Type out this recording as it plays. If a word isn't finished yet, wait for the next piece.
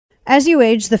As you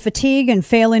age, the fatigue and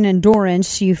failing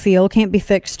endurance you feel can't be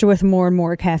fixed with more and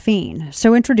more caffeine.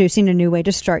 So introducing a new way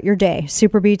to start your day,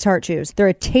 Super Beets Heart Chews. They're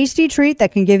a tasty treat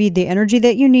that can give you the energy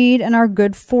that you need and are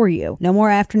good for you. No more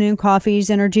afternoon coffees,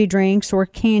 energy drinks, or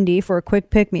candy for a quick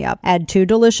pick-me-up. Add 2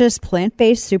 delicious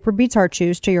plant-based Super Beets Heart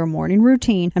Chews to your morning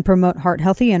routine and promote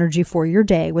heart-healthy energy for your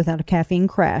day without a caffeine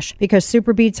crash. Because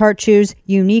Super Beets Heart Chews'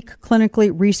 unique,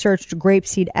 clinically researched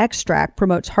grapeseed extract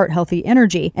promotes heart-healthy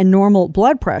energy and normal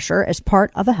blood pressure as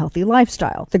part of a healthy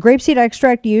lifestyle. The grapeseed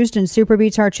extract used in Super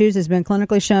Beets Heart Chews has been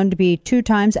clinically shown to be 2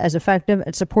 times as effective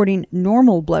at supporting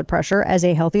normal blood pressure as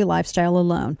a healthy lifestyle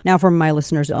alone. Now, for my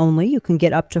listeners only, you can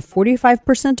get up to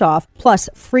 45% off plus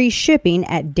free shipping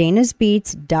at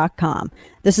danasbeats.com.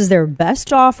 This is their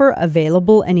best offer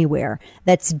available anywhere.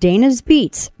 That's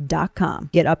danasbeats.com.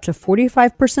 Get up to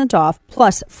 45% off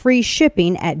plus free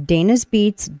shipping at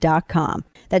danasbeats.com.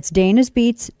 That's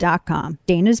danasbeats.com.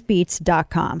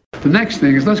 danasbeats.com. The next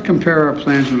thing is let's compare our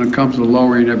plans when it comes to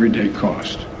lowering everyday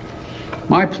cost.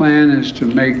 My plan is to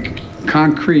make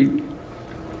concrete,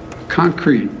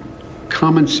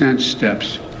 common sense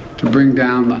steps to bring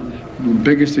down the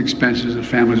biggest expenses that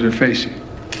families are facing.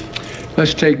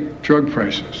 Let's take drug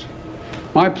prices.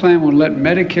 My plan will let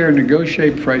Medicare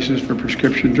negotiate prices for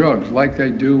prescription drugs like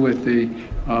they do with the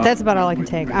That's about all I can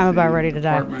take. I'm about ready to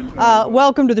die.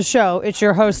 Welcome to the show. It's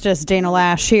your hostess, Dana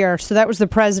Lash, here. So that was the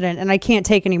president, and I can't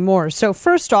take any more. So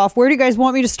first off, where do you guys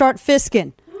want me to start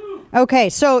fisking? Okay,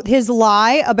 so his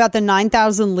lie about the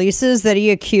 9,000 leases that he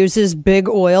accuses Big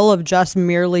Oil of just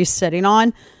merely sitting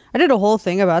on. I did a whole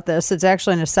thing about this. It's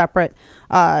actually in a separate,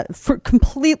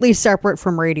 completely separate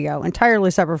from radio,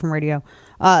 entirely separate from radio,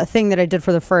 thing that I did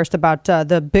for the first about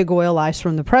the Big Oil lies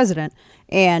from the president.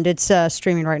 And it's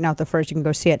streaming right now at the first. You can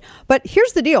go see it. But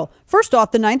here's the deal. First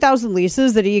off, the 9,000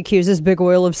 leases that he accuses Big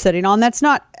Oil of sitting on, that's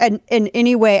not in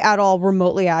any way at all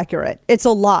remotely accurate. It's a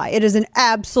lie. It is an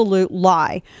absolute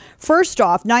lie. First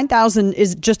off, 9,000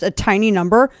 is just a tiny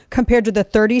number compared to the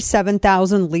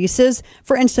 37,000 leases,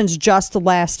 for instance, just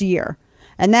last year.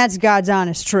 And that's God's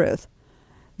honest truth.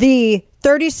 The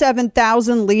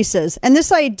 37,000 leases. And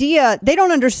this idea, they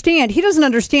don't understand. He doesn't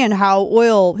understand how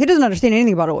oil, he doesn't understand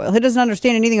anything about oil. He doesn't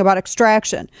understand anything about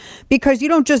extraction, because you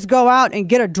don't just go out and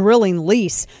get a drilling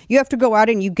lease. You have to go out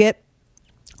and you get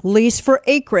lease for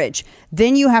acreage.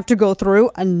 Then you have to go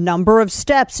through a number of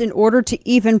steps in order to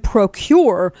even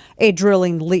procure a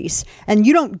drilling lease. And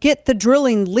you don't get the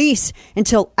drilling lease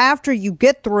until after you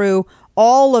get through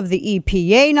all of the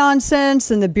EPA nonsense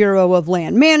and the Bureau of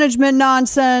Land Management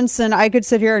nonsense. And I could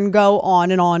sit here and go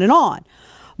on and on and on.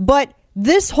 But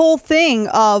this whole thing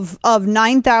of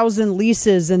 9,000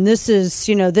 leases, and this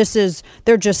is,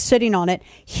 they're just sitting on it.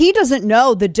 He doesn't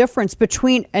know the difference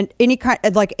between any kind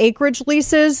of like acreage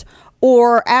leases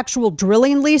or actual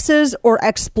drilling leases or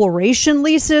exploration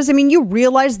leases. I mean, you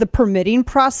realize the permitting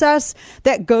process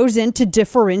that goes into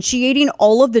differentiating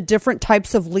all of the different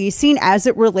types of leasing as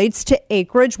it relates to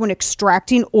acreage when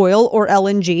extracting oil or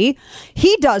LNG.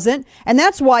 He doesn't. And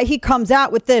that's why he comes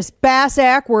out with this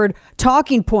bass-ackward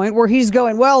talking point where he's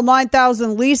going, well,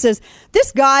 9,000 leases.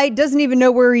 This guy doesn't even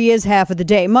know where he is half of the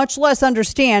day, much less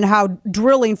understand how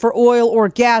drilling for oil or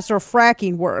gas or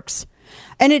fracking works.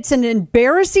 And it's an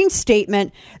embarrassing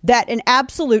statement that an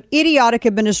absolute idiotic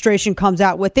administration comes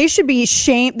out with. They should be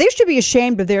ashamed. They should be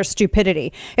ashamed of their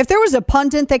stupidity. If there was a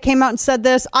pundit that came out and said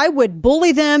this, I would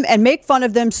bully them and make fun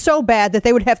of them so bad that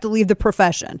they would have to leave the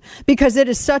profession, because it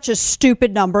is such a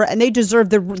stupid number and they deserve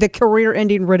the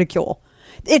career-ending ridicule.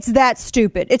 It's that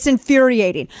stupid. It's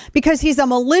infuriating because he's a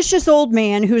malicious old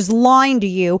man who's lying to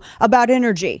you about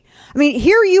energy. I mean,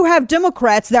 here you have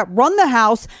Democrats that run the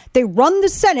House, they run the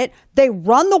Senate, they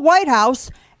run the White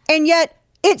House, and yet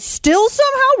it's still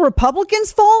somehow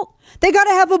Republicans' fault. They got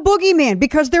to have a boogeyman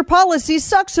because their policies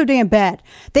suck so damn bad.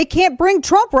 They can't bring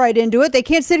Trump right into it. They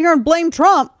can't sit here and blame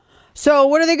Trump. So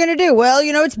what are they going to do? Well,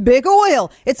 it's big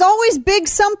oil. It's always big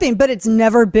something, but it's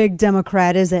never big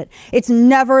Democrat, is it? It's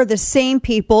never the same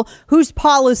people whose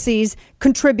policies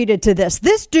contributed to this.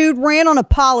 This dude ran on a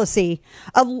policy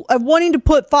of wanting to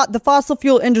put the fossil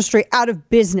fuel industry out of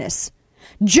business.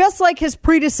 Just like his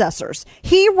predecessors,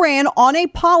 he ran on a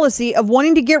policy of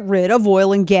wanting to get rid of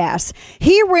oil and gas.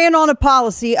 He ran on a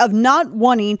policy of not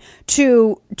wanting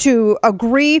to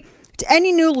agree to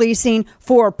any new leasing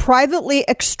for privately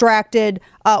extracted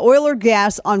oil or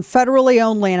gas on federally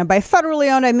owned land. And by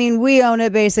federally owned, I mean we own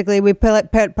it, basically. We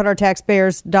put our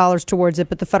taxpayers' dollars towards it,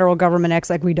 but the federal government acts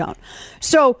like we don't.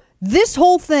 So this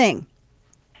whole thing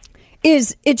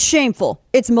it's shameful.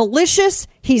 It's malicious.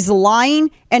 He's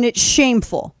lying, and it's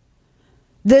shameful.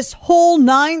 This whole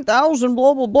 9,000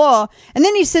 blah, blah, blah. And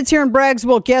then he sits here and brags,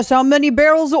 well, guess how many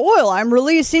barrels of oil I'm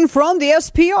releasing from the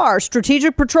SPR,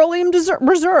 Strategic Petroleum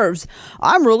Reserves.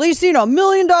 I'm releasing $1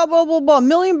 million, blah, blah, blah,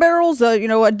 million barrels,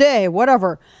 a day,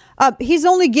 whatever. He's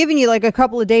only giving you like a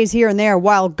couple of days here and there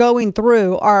while going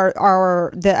through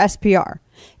the SPR.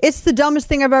 It's the dumbest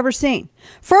thing I've ever seen.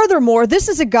 Furthermore, this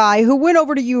is a guy who went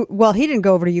over to he didn't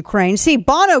go over to Ukraine. See,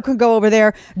 Bono can go over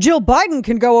there. Jill Biden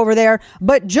can go over there.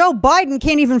 But Joe Biden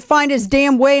can't even find his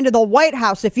damn way into the White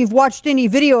House. If you've watched any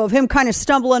video of him kind of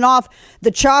stumbling off the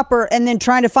chopper and then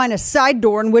trying to find a side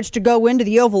door in which to go into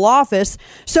the Oval Office.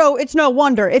 So it's no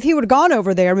wonder. If he would have gone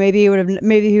over there, maybe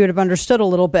he would have understood a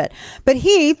little bit. But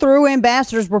he, through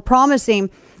ambassadors, were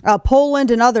promising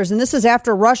Poland and others. And this is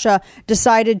after Russia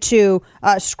decided to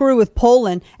screw with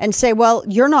Poland and say, well,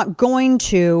 we're not going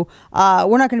to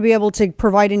be able to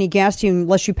provide any gas to you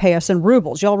unless you pay us in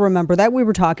rubles. Y'all remember that? We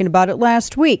were talking about it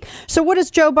last week. So what does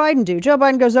Joe Biden do? Joe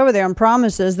Biden goes over there and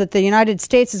promises that the United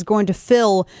States is going to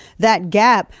fill that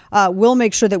gap. We'll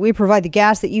make sure that we provide the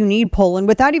gas that you need, Poland,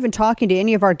 without even talking to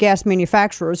any of our gas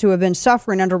manufacturers who have been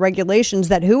suffering under regulations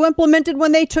that who implemented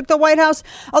when they took the White House?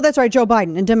 Oh, that's right, Joe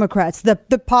Biden and Democrats. The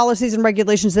policies and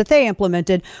regulations that they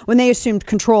implemented when they assumed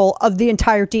control of the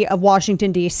entirety of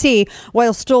Washington, D.C.,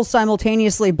 while still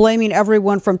simultaneously blaming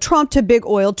everyone from Trump to big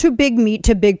oil to big meat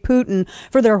to big Putin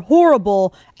for their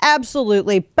horrible,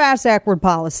 absolutely bass-backward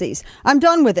policies. I'm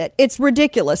done with it. It's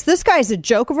ridiculous. This guy's a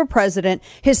joke of a president.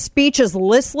 His speech is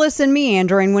listless and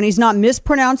meandering when he's not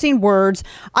mispronouncing words.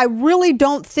 I really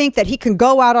don't think that he can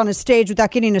go out on a stage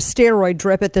without getting a steroid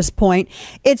drip at this point.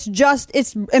 It's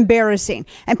embarrassing.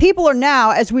 And people are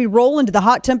now, as we roll into the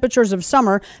hot temperatures of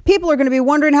summer, people are going to be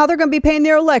wondering how they're going to be paying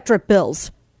their electric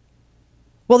bills.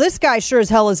 Well, this guy sure as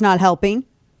hell is not helping.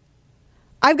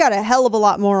 I've got a hell of a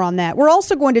lot more on that. We're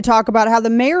also going to talk about how the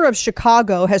mayor of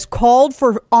Chicago has called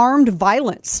for armed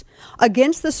violence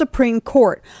against the Supreme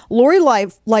Court. Lori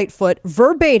Lightfoot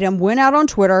verbatim went out on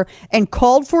Twitter and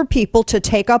called for people to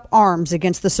take up arms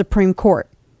against the Supreme Court.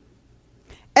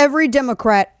 Every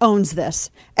Democrat owns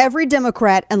this. Every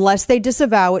Democrat, unless they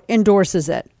disavow it, endorses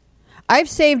it. I've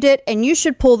saved it, and you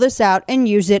should pull this out and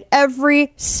use it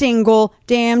every single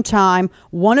damn time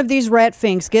one of these rat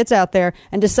finks gets out there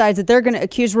and decides that they're going to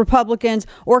accuse Republicans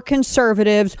or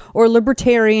conservatives or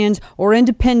libertarians or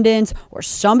independents or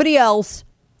somebody else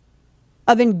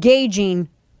of engaging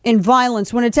in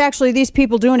violence when it's actually these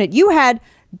people doing it. You had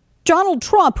Donald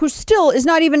Trump, who still is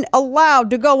not even allowed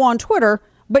to go on Twitter,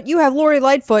 but you have Lori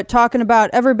Lightfoot talking about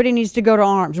everybody needs to go to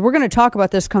arms. We're going to talk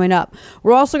about this coming up.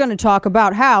 We're also going to talk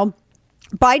about how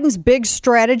Biden's big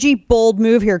strategy, bold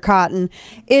move here, Cotton,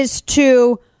 is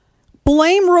to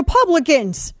blame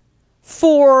Republicans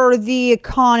for the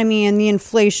economy and the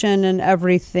inflation and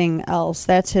everything else.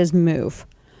 That's his move.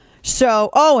 So,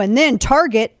 and then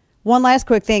Target, one last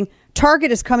quick thing.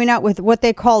 Target is coming out with what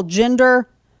they call gender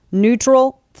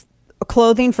neutral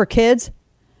clothing for kids,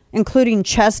 including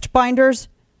chest binders,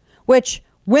 which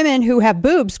women who have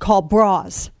boobs call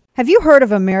bras. Have you heard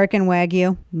of American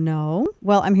Wagyu? No.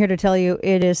 Well, I'm here to tell you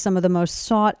it is some of the most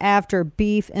sought after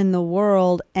beef in the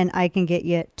world, and I can get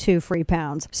you 2 free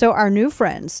pounds. So our new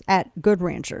friends at Good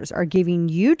Ranchers are giving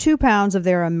you 2 pounds of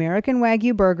their American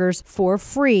Wagyu burgers for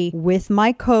free with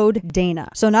my code Dana.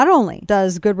 So not only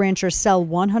does Good Ranchers sell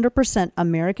 100%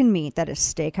 American meat that is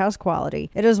steakhouse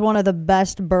quality, it is one of the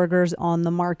best burgers on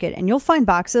the market. And you'll find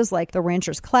boxes like the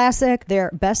Ranchers Classic, their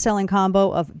best-selling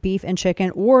combo of beef and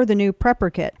chicken, or the new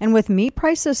Prepper Kit. And with meat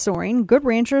prices soaring, Good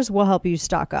Ranchers will help you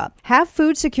stock up. Have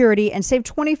food security and save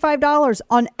 $25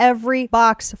 on every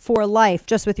box for life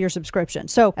just with your subscription.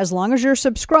 So as long as you're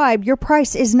subscribed, your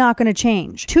price is not going to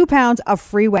change. 2 pounds of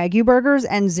free Wagyu burgers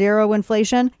and 0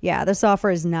 inflation. Yeah, this offer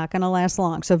is not going to last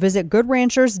long. So visit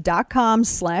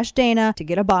goodranchers.com/Dana to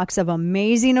get a box of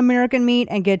amazing American meat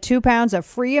and get 2 pounds of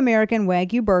free American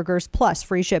Wagyu burgers plus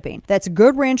free shipping. That's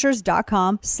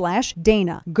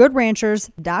goodranchers.com/Dana.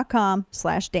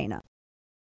 goodranchers.com/Dana.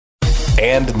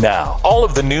 And now, all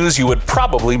of the news you would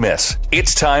probably miss.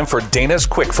 It's time for Dana's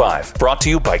Quick 5, brought to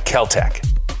you by Caltech.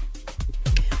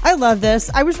 I love this.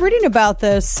 I was reading about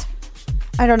this.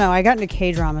 I don't know. I got into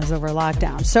K-dramas over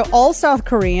lockdown. So all South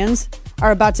Koreans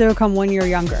are about to become 1 year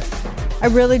younger. I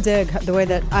really dig the way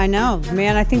that I know.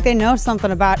 Man, I think they know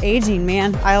something about aging,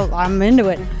 man. I'm into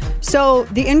it. So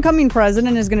the incoming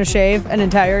president is going to shave an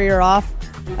entire year off,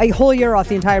 a whole year off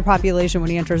the entire population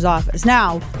when he enters office.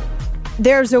 Now,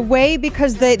 there's a way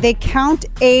because they count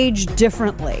age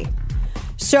differently.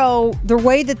 So the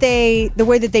way that they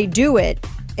do it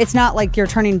it's not like you're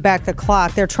turning back the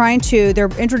clock. They're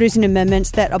introducing amendments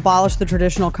that abolish the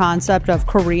traditional concept of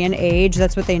Korean age.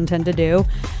 That's what they intend to do.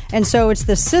 And so it's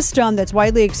the system that's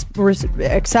widely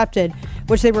accepted,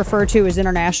 which they refer to as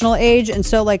international age. And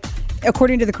so, like,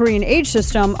 according to the Korean age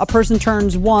system, a person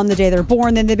turns 1 the day they're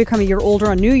born, then they become a year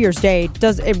older on New Year's Day,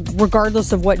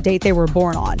 regardless of what date they were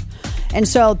born on. And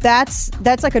so that's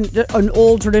like an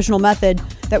old traditional method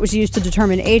that was used to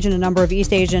determine age in a number of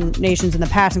East Asian nations in the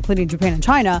past, including Japan and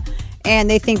China. And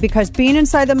they think because being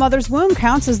inside the mother's womb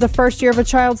counts as the first year of a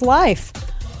child's life.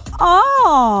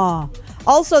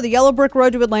 Also, the Yellow Brick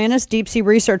Road to Atlantis, deep-sea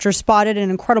researchers spotted an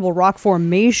incredible rock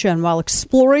formation while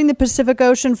exploring the Pacific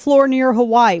Ocean floor near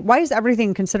Hawaii. Why is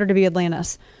everything considered to be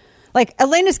Atlantis? Like,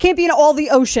 Atlantis can't be in all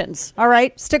the oceans, all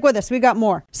right? Stick with us. We got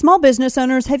more. Small business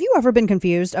owners, have you ever been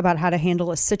confused about how to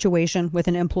handle a situation with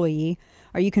an employee?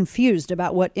 Are you confused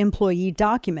about what employee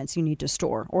documents you need to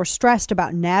store or stressed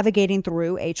about navigating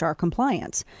through HR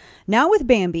compliance? Now with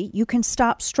Bambee, you can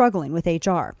stop struggling with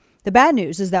HR. The bad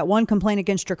news is that one complaint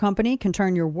against your company can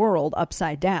turn your world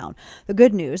upside down. The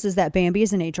good news is that Bambee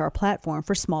is an HR platform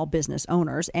for small business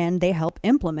owners, and they help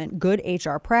implement good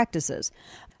HR practices.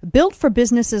 Built for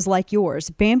businesses like yours,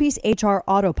 Bambee's HR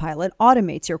Autopilot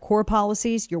automates your core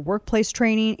policies, your workplace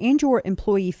training, and your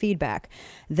employee feedback.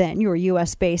 Then your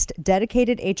U.S.-based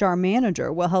dedicated HR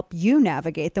manager will help you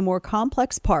navigate the more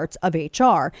complex parts of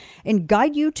HR and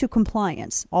guide you to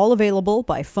compliance, all available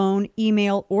by phone,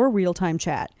 email, or real-time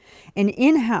chat. An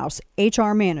in-house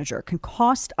HR manager can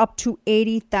cost up to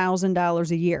 $80,000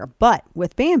 a year. But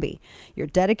with Bambee, your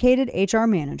dedicated HR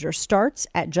manager starts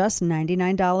at just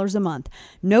 $99 a month.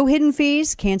 No hidden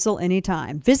fees, cancel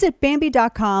anytime. Visit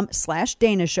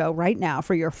Bambee.com/Dana Show right now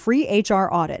for your free HR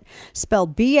audit.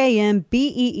 Spelled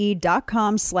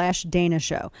BAMBEE.com/Dana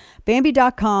Show.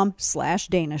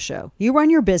 Bambee.com/Dana Show. You run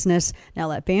your business. Now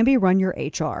let Bambee run your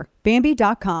HR.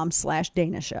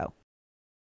 Bambee.com/Dana Show.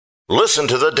 Listen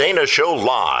to The Dana Show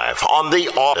live on the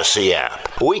Odyssey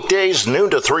app. Weekdays noon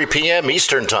to 3 p.m.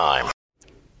 Eastern Time.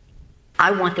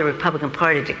 I want the Republican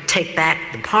Party to take back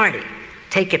the party.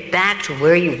 Take it back to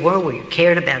where you were, where you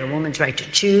cared about a woman's right to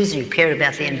choose, and you cared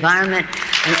about the environment,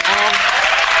 and all.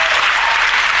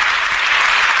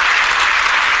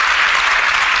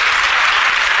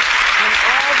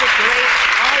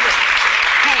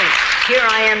 Here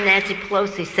I am, Nancy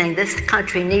Pelosi, saying this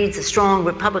country needs a strong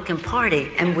Republican Party,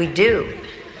 and we do.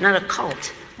 Not a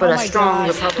cult, but a strong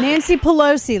Republican. Nancy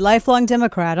Pelosi, lifelong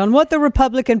Democrat, on what the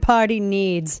Republican Party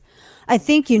needs. I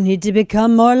think you need to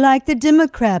become more like the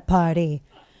Democrat Party,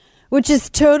 which is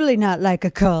totally not like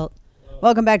a cult.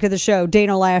 Welcome back to the show.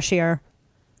 Dana Lash here.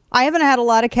 I haven't had a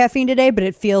lot of caffeine today, but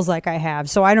it feels like I have,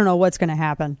 so I don't know what's going to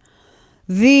happen.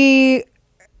 Like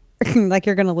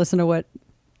you're going to listen to what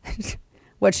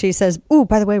she says. Ooh,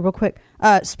 by the way, real quick.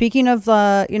 Speaking of,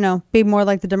 be more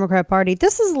like the Democrat Party,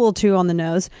 this is a little too on the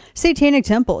nose. Satanic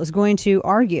Temple is going to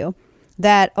argue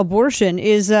that abortion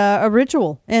is a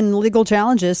ritual and legal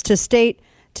challenges to states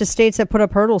that put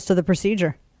up hurdles to the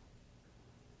procedure.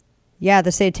 Yeah,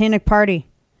 the Satanic Party.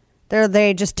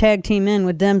 They just tag team in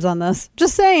with Dems on this.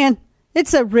 Just saying.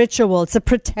 It's a ritual. It's a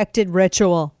protected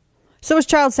ritual. So is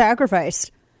child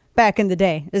sacrifice back in the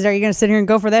day. Are you going to sit here and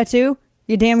go for that too?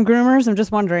 You damn groomers? I'm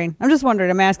just wondering.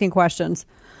 I'm asking questions.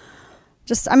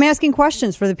 I'm asking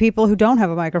questions for the people who don't have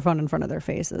a microphone in front of their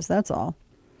faces. That's all.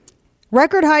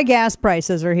 Record high gas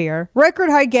prices are here. Record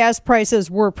high gas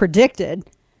prices were predicted.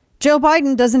 Joe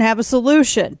Biden doesn't have a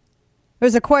solution.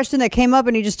 There's a question that came up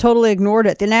and he just totally ignored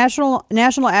it. The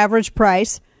national average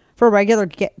price for regular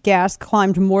gas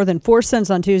climbed more than 4 cents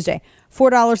on Tuesday.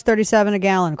 $4.37 a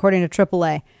gallon, according to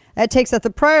AAA. That takes out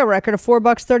the prior record of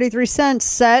 $4.33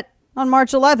 set on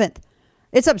March 11th.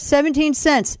 It's up 17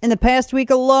 cents in the past week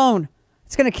alone.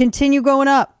 It's going to continue going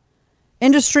up.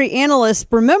 Industry analysts,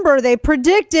 remember, they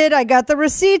predicted, I got the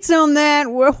receipts on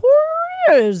that. Where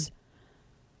is?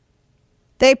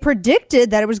 They predicted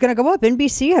that it was going to go up.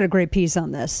 NBC had a great piece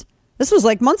on this. This was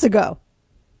like months ago.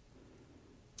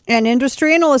 And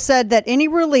industry analysts said that any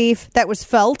relief that was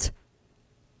felt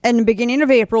in the beginning of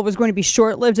April was going to be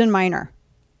short-lived and minor.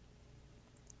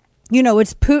 You know,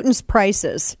 it's Putin's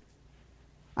prices.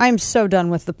 I'm so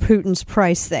done with the Putin's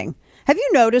price thing. Have you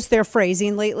noticed their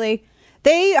phrasing lately?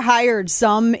 They hired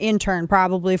some intern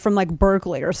probably from like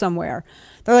Berkeley or somewhere.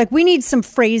 They're like, we need some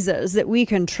phrases that we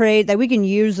can trade, that we can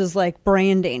use as like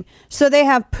branding. So they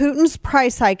have Putin's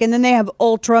price hike and then they have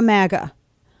Ultra MAGA.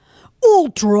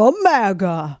 Ultra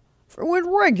MAGA. For when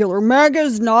regular MAGA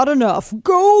is not enough.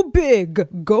 Go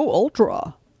big. Go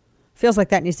Ultra. Feels like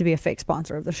that needs to be a fake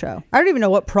sponsor of the show. I don't even know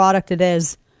what product it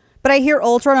is. But I hear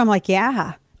Ultra and I'm like,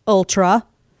 yeah, Ultra.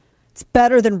 It's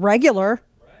better than regular.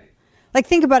 Like,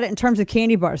 think about it in terms of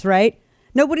candy bars, right?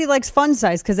 Nobody likes Fun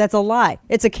Size because that's a lie.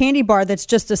 It's a candy bar that's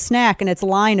just a snack, and it's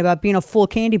lying about being a full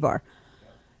candy bar.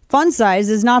 Fun Size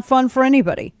is not fun for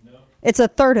anybody. No. It's a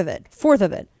third of it, fourth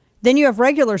of it. Then you have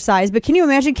regular size, but can you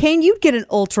imagine, Kane, you'd get an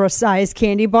ultra size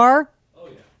candy bar? Oh,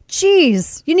 yeah.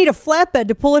 Jeez, you need a flatbed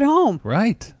to pull it home.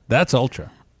 Right. That's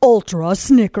ultra. Ultra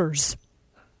Snickers.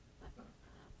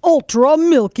 Ultra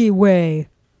Milky Way.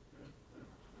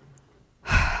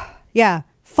 Yeah,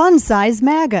 Fun Size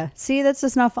MAGA. See, that's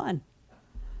just not fun.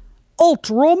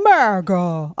 Ultra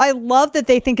MAGA. I love that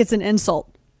they think it's an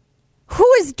insult. Who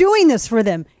is doing this for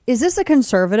them? Is this a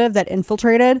conservative that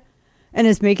infiltrated and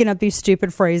is making up these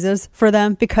stupid phrases for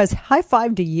them? Because high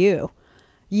five to you.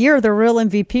 You're the real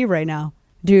MVP right now.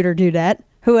 Dude or dudette.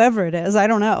 Whoever it is. I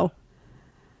don't know.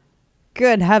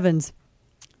 Good heavens.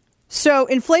 So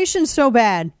inflation's so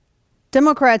bad.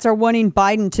 Democrats are wanting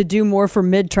Biden to do more for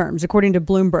midterms, according to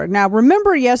Bloomberg. Now,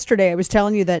 remember yesterday I was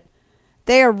telling you that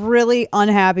they are really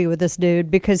unhappy with this dude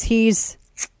because he's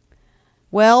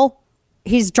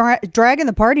dragging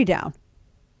the party down.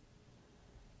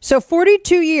 So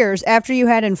 42 years after you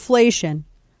had inflation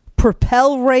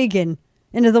propel Reagan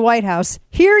into the White House,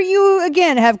 here you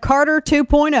again have Carter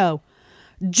 2.0.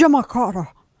 Jimmy Carter,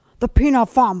 the peanut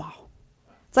farmer.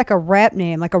 It's like a rap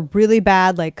name, like a really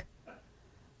bad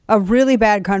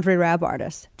country rap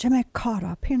artist. Jimmy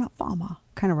Carter, peanut farmer.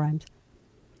 Kind of rhymes.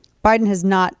 Biden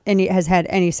has had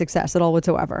any success at all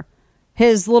whatsoever.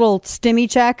 His little stimmy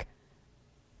check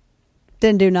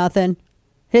didn't do nothing.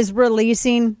 His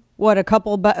releasing, a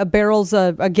couple barrels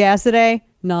of gas a day?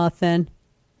 Nothing.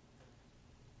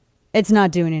 It's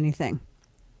not doing anything.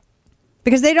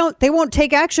 Because they won't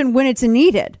take action when it's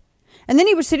needed. And then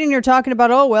he was sitting here talking about,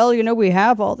 we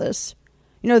have all this.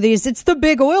 It's the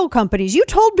big oil companies. You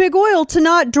told big oil to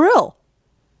not drill.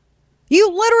 You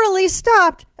literally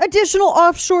stopped additional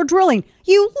offshore drilling.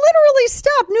 You literally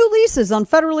stopped new leases on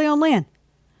federally owned land.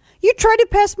 You tried to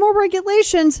pass more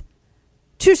regulations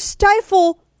to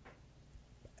stifle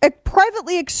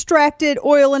privately extracted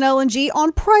oil and LNG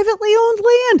on privately owned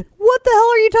land. What the hell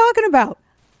are you talking about?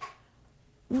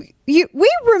 We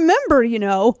remember,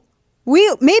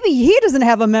 maybe he doesn't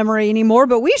have a memory anymore,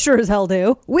 but we sure as hell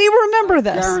do. We remember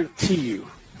this.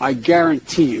 I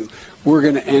guarantee you, we're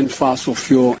going to end fossil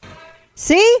fuel.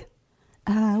 See?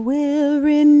 I will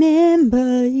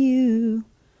remember you.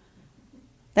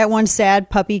 That one sad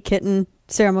puppy kitten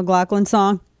Sarah McLachlan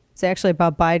song. It's actually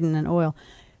about Biden and oil.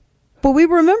 But we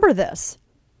remember this.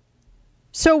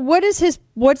 So what's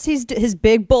his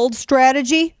big bold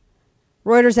strategy?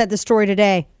 Reuters had the story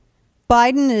today.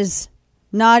 Biden is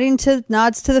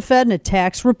nods to the Fed and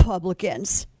attacks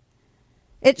Republicans.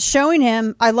 It's showing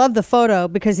him. I love the photo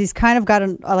because he's kind of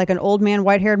got like an old man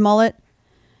white-haired mullet.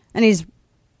 And he's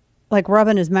like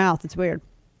rubbing his mouth. It's weird.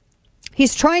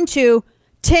 He's trying to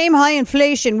tame high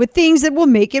inflation with things that will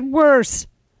make it worse.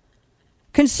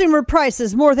 Consumer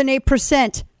prices more than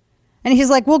 8%. And he's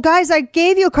like, well, guys, I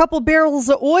gave you a couple barrels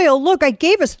of oil. Look, I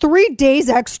gave us 3 days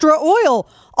extra oil.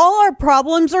 All our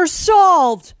problems are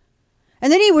solved.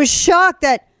 And then he was shocked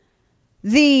that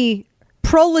the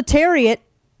proletariat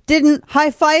didn't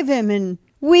high-five him and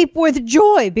weep with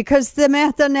joy because the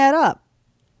math doesn't add up.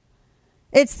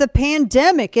 It's the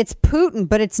pandemic. It's Putin,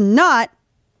 but it's not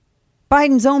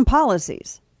Biden's own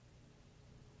policies.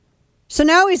 So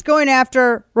now he's going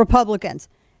after Republicans.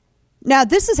 Now,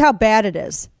 this is how bad it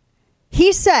is.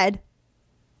 He said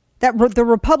that the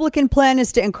Republican plan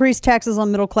is to increase taxes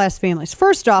on middle-class families.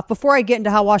 First off, before I get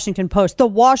into how the Washington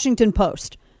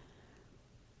Post,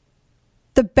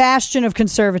 the bastion of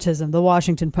conservatism, the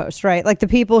Washington Post, right? Like the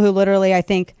people who literally, I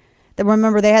think, that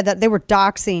remember they were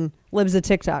doxing libs of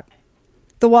TikTok.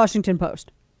 The Washington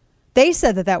Post. They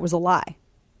said that was a lie.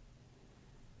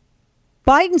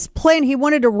 Biden's plan, he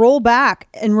wanted to roll back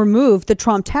and remove the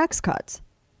Trump tax cuts.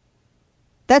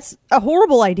 That's a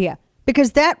horrible idea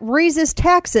because that raises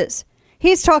taxes.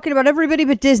 He's talking about everybody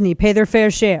but Disney pay their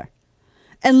fair share.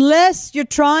 Unless you're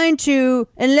talking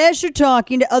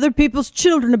to other people's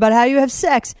children about how you have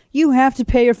sex, you have to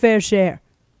pay your fair share.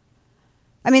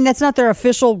 I mean, that's not their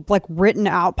official, written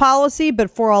out policy, but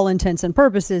for all intents and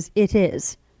purposes, it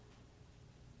is.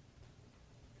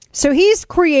 So he's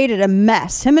created a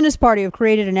mess. Him and his party have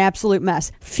created an absolute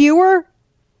mess. Fewer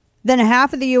than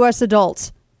half of the U.S.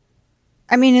 adults.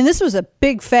 I mean, and this was a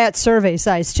big fat survey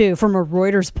size, too, from a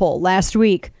Reuters poll last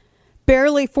week.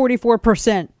 Barely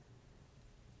 44%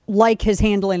 like his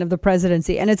handling of the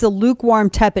presidency. And it's a lukewarm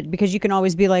tepid because you can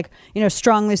always be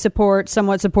strongly support,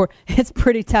 somewhat support. It's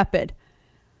pretty tepid.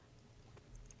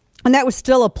 And that was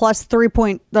still a plus 3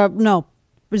 point, it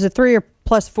was a 3 or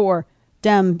plus 4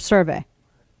 Dem survey.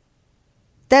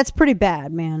 That's pretty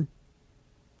bad, man.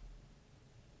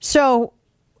 So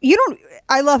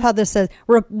I love how this says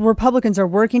Republicans are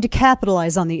working to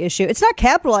capitalize on the issue. It's not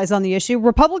capitalize on the issue.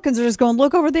 Republicans are just going,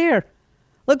 look over there.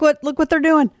 Look what they're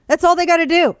doing. That's all they got to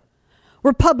do.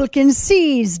 Republicans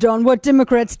seized on what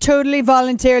Democrats totally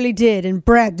voluntarily did and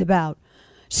bragged about.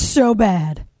 So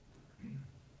bad.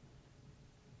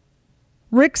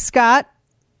 Rick Scott,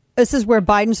 this is where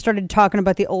Biden started talking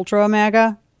about the ultra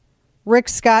MAGA. Rick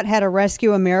Scott had a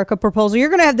Rescue America proposal. You're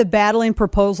going to have the battling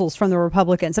proposals from the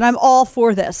Republicans, and I'm all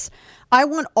for this. I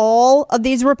want all of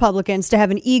these Republicans to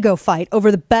have an ego fight over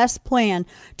the best plan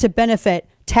to benefit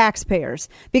taxpayers,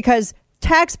 because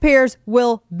taxpayers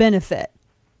will benefit.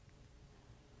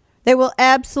 They will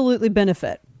absolutely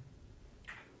benefit.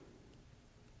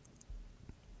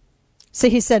 So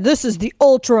he said, this is the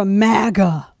ultra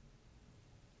MAGA.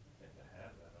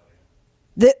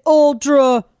 The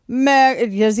ultra MAGA.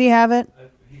 Does he have it?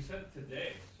 He said it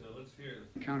today, so let's hear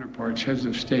it. Counterparts, heads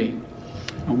of state,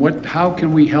 and how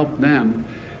can we help them,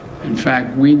 in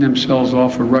fact, wean themselves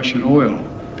off of Russian oil,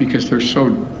 because they're so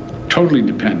totally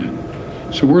dependent.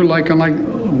 So we're working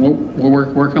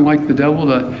like the devil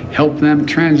to help them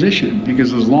transition,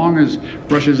 because as long as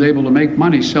Russia's able to make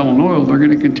money selling oil, they're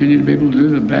going to continue to be able to do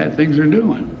the bad things they're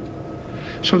doing.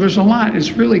 So there's a lot.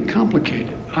 It's really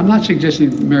complicated. I'm not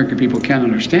suggesting American people can't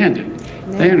understand it.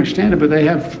 No. They understand it, but they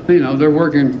have, they're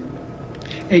working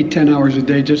 8-10 hours a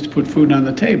day just to put food on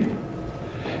the table.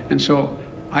 And so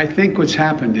I think what's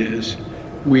happened is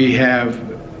we have,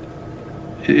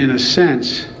 in a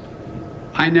sense,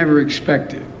 I never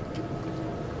expected,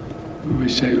 let me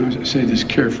say this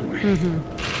carefully.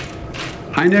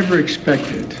 Mm-hmm. I never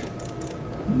expected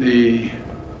the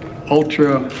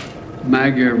ultra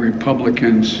MAGA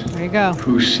Republicans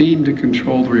who seem to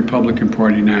control the Republican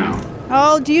Party now.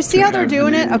 Oh, do you see how they're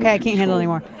doing it? Okay, I can't handle it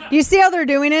anymore. Do you see how they're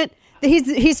doing it?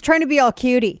 He's trying to be all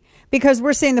cutie, because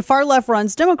we're saying the far left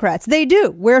runs Democrats. They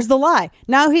do. Where's the lie?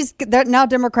 Now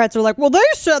Democrats are like, well, they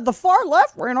said the far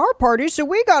left ran our party, so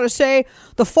we got to say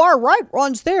the far right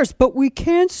runs theirs. But we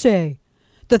can't say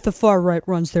that the far right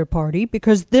runs their party,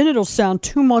 because then it'll sound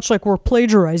too much like we're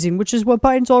plagiarizing, which is what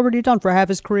Biden's already done for half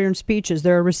his career in speeches.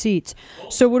 There are receipts.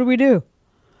 So what do?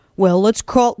 Well,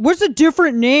 what's a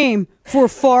different name for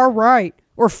far right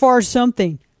or far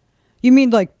something? You mean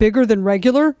like bigger than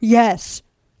regular? Yes.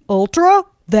 Ultra?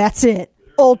 That's it.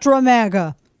 Ultra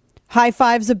MAGA. High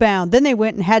fives abound. Then they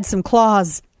went and had some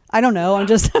claws. I don't know. I'm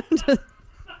just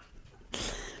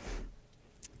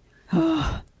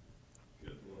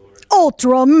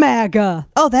Ultra MAGA.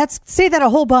 Oh, say that a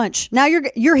whole bunch. Now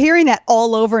you're hearing that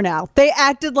all over now. They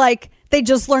acted like they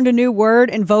just learned a new word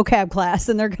in vocab class,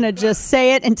 and they're going to just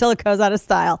say it until it goes out of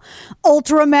style.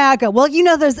 Ultra MAGA. Well,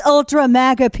 there's ultra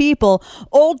MAGA people.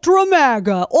 Ultra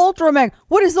MAGA. Ultra MAGA.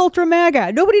 What is ultra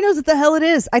MAGA? Nobody knows what the hell it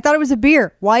is. I thought it was a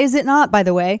beer. Why is it not, by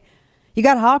the way? You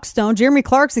got Hawkstone. Jeremy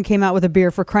Clarkson came out with a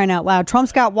beer, for crying out loud.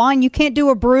 Trump's got wine. You can't do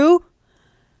a brew?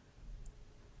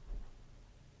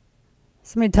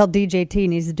 Somebody tell DJT he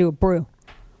needs to do a brew.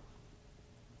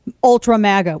 Ultra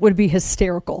MAGA would be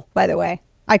hysterical, by the way.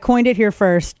 I coined it here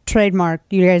first. Trademark.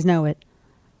 You guys know it.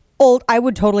 I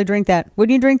would totally drink that.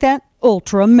 Wouldn't you drink that?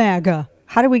 Ultra MAGA.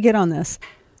 How do we get on this?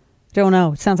 Don't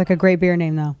know. It sounds like a great beer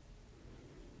name, though.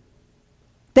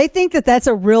 They think that that's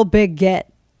a real big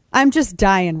get. I'm just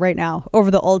dying right now over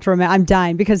the Ultra MAGA. I'm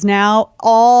dying because now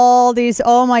all these,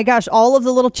 oh my gosh, all of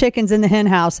the little chickens in the hen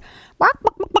house.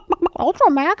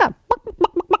 Ultra MAGA.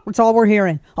 That's all we're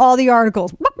hearing. All the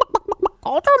articles.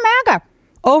 Ultra MAGA.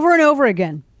 Over and over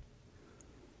again.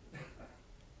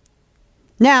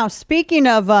 Now, speaking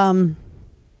of,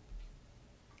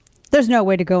 there's no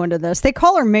way to go into this. They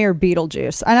call her Mayor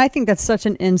Beetlejuice, and I think that's such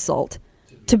an insult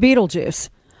to Beetlejuice.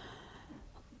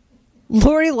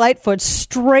 Lori Lightfoot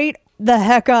straight the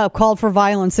heck up called for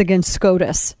violence against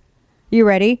SCOTUS. You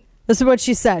ready? This is what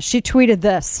she says. She tweeted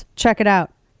this. Check it out.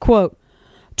 Quote,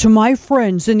 "To my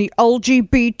friends in the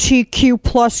LGBTQ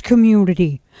plus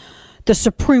community, the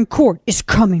Supreme Court is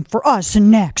coming for us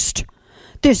next.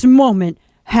 This moment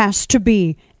has to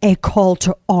be a call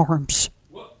to arms."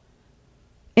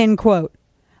 End quote.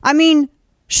 I mean,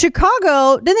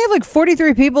 Chicago, didn't they have like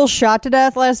 43 people shot to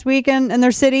death last weekend in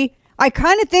their city? I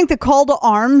kind of think the call to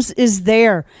arms is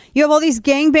there. You have all these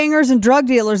gangbangers and drug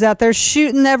dealers out there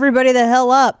shooting everybody the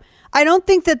hell up. I don't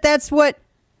think that that's what...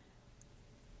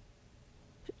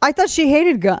 I thought she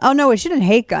hated guns. Oh, no, she didn't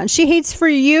hate guns. She hates for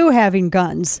you having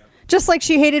guns. Just like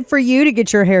she hated for you to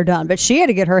get your hair done. But she had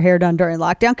to get her hair done during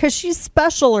lockdown because she's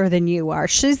specialer than you are.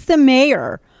 She's the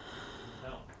mayor.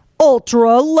 No.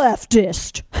 Ultra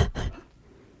leftist.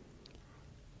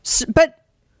 But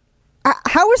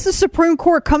How is the Supreme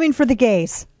Court coming for the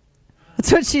gays?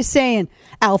 That's what she's saying.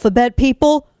 Alphabet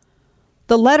people,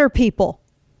 the letter people.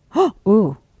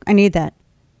 Ooh, I need that.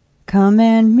 Come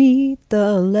and meet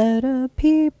the letter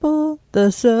people.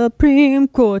 The Supreme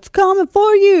Court's coming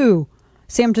for you.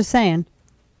 See, I'm just saying.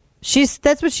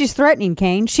 That's what she's threatening,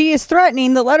 Kane. She is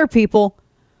threatening the letter people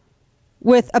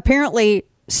with apparently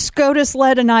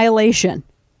SCOTUS-led annihilation.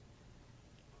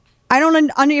 I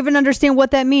don't even understand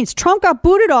what that means. Trump got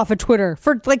booted off of Twitter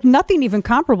for like nothing even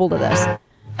comparable to this.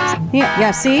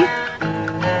 Yeah, see?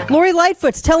 Lori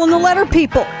Lightfoot's telling the letter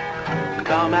people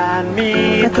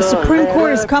that the Supreme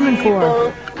Court is coming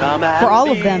for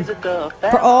all of them,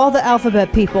 for all the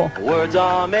alphabet people.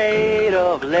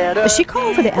 Is she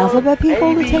calling for the alphabet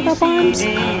people to take up arms?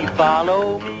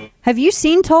 Have you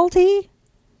seen Tulti?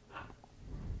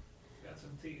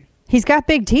 He's got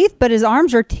big teeth, but his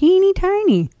arms are teeny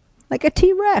tiny, like a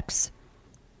T-Rex.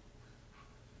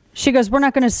 She goes, we're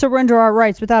not going to surrender our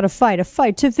rights without a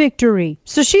fight to victory.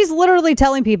 So she's literally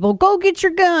telling people, go get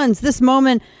your guns. This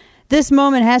moment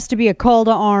has to be a call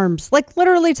to arms. Like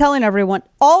literally telling everyone,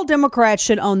 all Democrats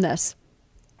should own this.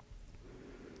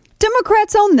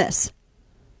 Democrats own this.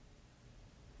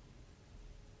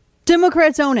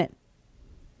 Democrats own it.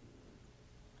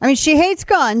 I mean, she hates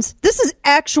guns. This is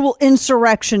actual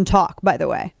insurrection talk, by the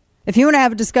way. If you want to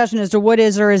have a discussion as to what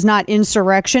is or is not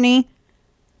insurrection-y,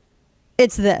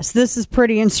 it's this. This is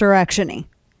pretty insurrection-y.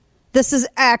 This is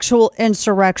actual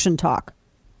insurrection talk.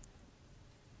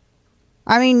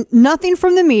 I mean, nothing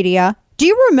from the media. Do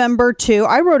you remember, too?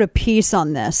 I wrote a piece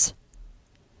on this.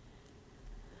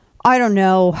 I don't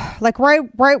know. Like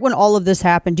right when all of this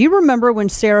happened. Do you remember when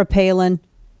Sarah Palin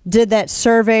did that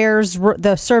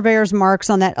the surveyor's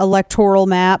marks on that electoral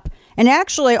map? And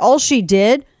actually, all she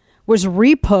did was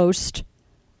repost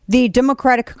the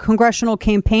Democratic Congressional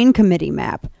Campaign Committee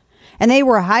map. And they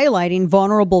were highlighting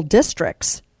vulnerable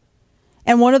districts.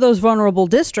 And one of those vulnerable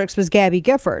districts was Gabby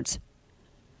Giffords.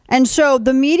 And so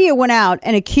the media went out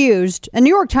and accused, and New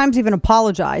York Times even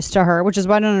apologized to her, which is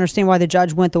why I don't understand why the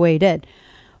judge went the way he did.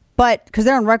 But because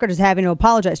they're on record as having to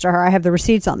apologize to her, I have the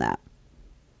receipts on that.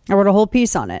 I wrote a whole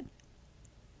piece on it.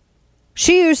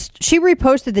 She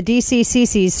reposted the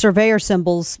DCCC's surveyor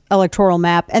symbols electoral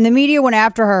map, and the media went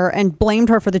after her and blamed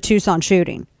her for the Tucson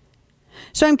shooting.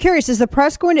 So I'm curious, is the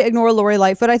press going to ignore Lori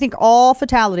Lightfoot? I think all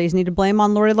fatalities need to blame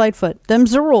on Lori Lightfoot.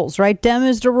 Them's the rules, right? Dem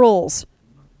is the rules.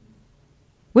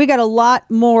 We got a lot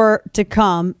more to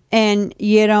come, and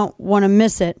you don't want to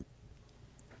miss it.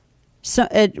 So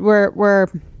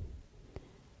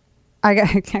I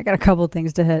got a couple of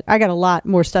things to hit. I got a lot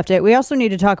more stuff to hit. We also need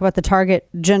to talk about the Target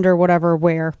gender whatever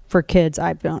wear for kids.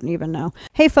 I don't even know.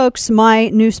 Hey folks, my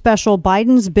new special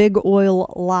Biden's Big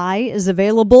Oil Lie is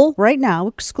available right now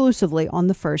exclusively on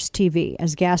The First TV.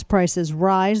 As gas prices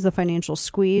rise, the financial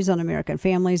squeeze on American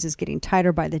families is getting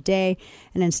tighter by the day.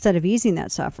 And instead of easing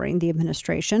that suffering, the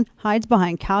administration hides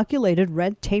behind calculated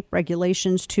red tape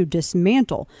regulations to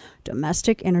dismantle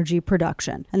domestic energy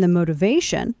production. And the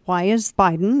motivation, why is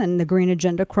Biden and the Green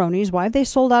Agenda cronies, why have they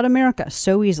sold out America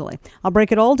so easily? I'll break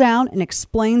it all down and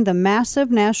explain the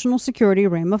massive national security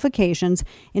ramifications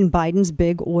in Biden's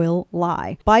Big Oil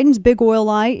Lie. Biden's Big Oil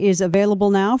Lie is available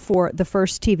now for the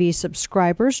First TV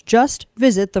subscribers. Just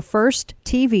visit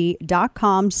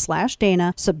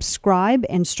thefirsttv.com/Dana, subscribe,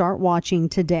 and start watching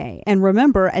today. And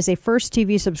remember, as a First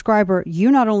TV subscriber,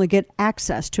 you not only get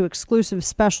access to exclusive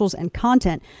specials and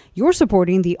content, you're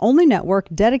supporting the only network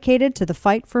dedicated to the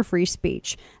fight for free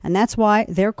speech. And that's why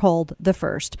they're called The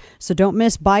First. So don't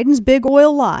miss Biden's Big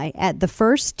Oil Lie at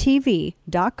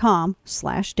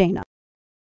thefirsttv.com/Dana.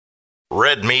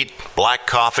 Red meat, black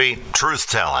coffee,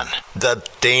 truth-telling. The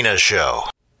Dana Show.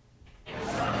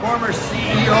 Former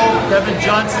CEO Kevin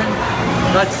Johnson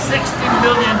got $60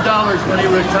 million when he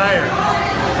retired.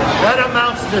 That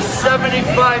amounts to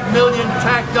 $75 million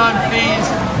tacked on fees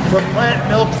for plant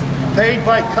milks paid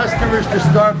by customers to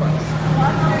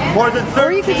Starbucks. More than 13,000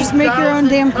 or you could just make your own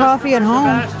damn coffee at home.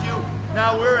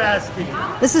 Now we're asking.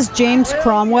 This is James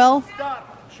Cromwell,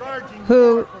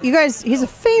 who, you guys, he's a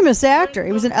famous actor.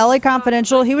 He was in LA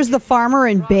Confidential. He was the farmer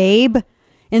in Babe,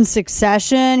 in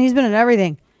Succession. He's been in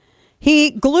everything.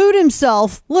 He glued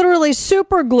himself, literally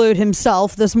super glued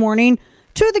himself this morning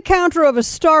to the counter of a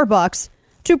Starbucks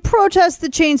to protest the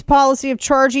chain's policy of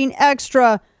charging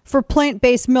extra for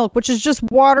plant-based milk, which is just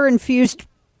water-infused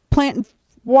plant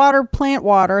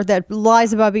water that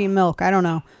lies about being milk. I don't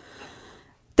know.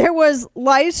 There was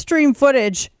live stream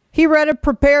footage. He read a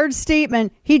prepared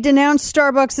statement. He denounced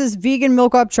Starbucks' vegan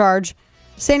milk upcharge,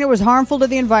 saying it was harmful to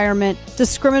the environment,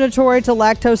 discriminatory to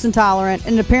lactose intolerant,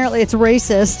 and apparently it's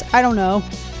racist. I don't know.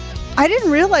 I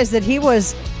didn't realize that he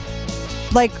was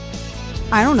like,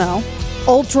 I don't know,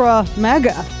 ultra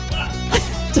mega.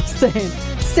 Just saying.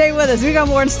 Stay with us. We got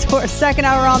more in store. Second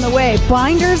hour on the way.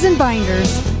 Binders and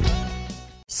binders.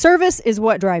 Service is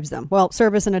what drives them. Well,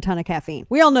 service and a ton of caffeine.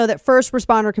 We all know that first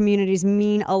responder communities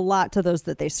mean a lot to those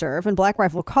that they serve, and Black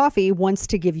Rifle Coffee wants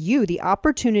to give you the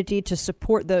opportunity to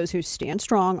support those who stand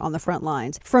strong on the front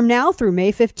lines. From now through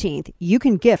May 15th, you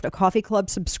can gift a coffee club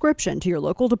subscription to your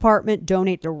local department,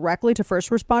 donate directly to first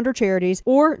responder charities,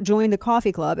 or join the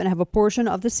coffee club and have a portion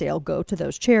of the sale go to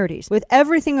those charities. With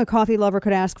everything a coffee lover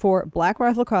could ask for, Black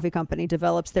Rifle Coffee Company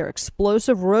develops their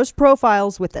explosive roast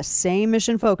profiles with the same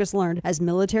mission focus learned as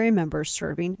military members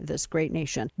serving this great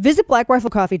nation. Visit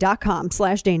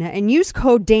blackriflecoffee.com/Dana and use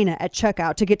code Dana at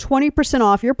checkout to get 20%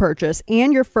 off your purchase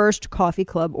and your first coffee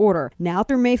club order. Now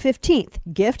through May 15th,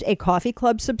 gift a coffee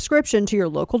club subscription to your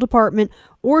local department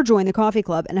or join the coffee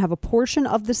club and have a portion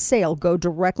of the sale go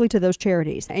directly to those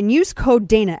charities. And use code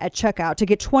Dana at checkout to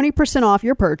get 20% off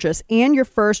your purchase and your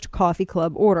first coffee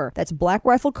club order. That's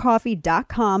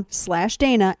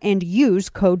blackriflecoffee.com/Dana and use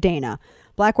code Dana.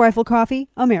 Black Rifle Coffee,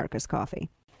 America's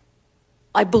coffee.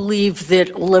 I believe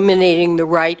that eliminating the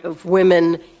right of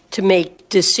women to make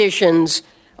decisions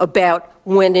about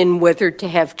when and whether to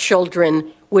have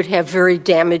children would have very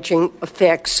damaging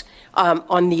effects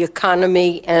on the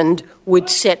economy and would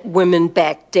set women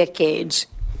back decades.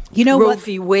 You know Roe what?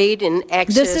 v. Wade and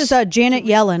access. This is Janet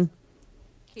Yellen,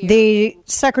 the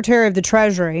Secretary of the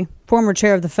Treasury, former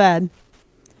chair of the Fed,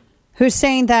 who's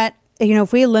saying that, you know,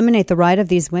 if we eliminate the right of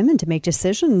these women to make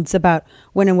decisions about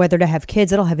when and whether to have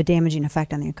kids, it'll have a damaging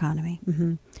effect on the economy.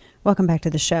 Welcome back to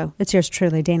the show. It's yours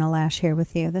truly, Dana Lash, here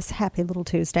with you this happy little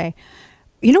Tuesday.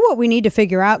 You know what we need to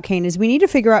figure out, Kane, is we need to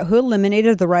figure out who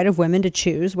eliminated the right of women to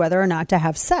choose whether or not to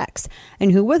have sex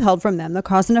and who withheld from them the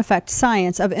cause and effect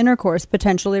science of intercourse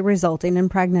potentially resulting in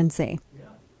pregnancy.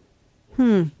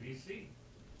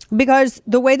 Because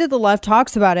the way that the left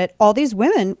talks about it, all these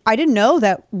women, I didn't know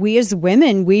that we as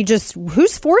women,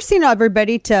 who's forcing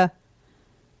everybody to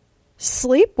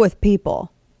sleep with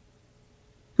people?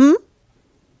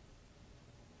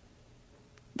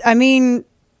 I mean,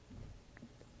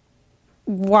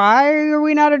 why are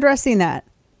we not addressing that?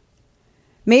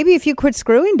 Maybe if you quit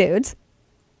screwing dudes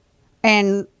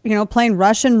and, you know, playing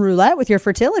Russian roulette with your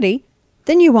fertility,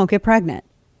 then you won't get pregnant.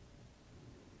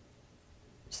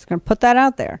 Just going to put that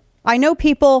out there. I know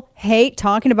people hate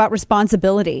talking about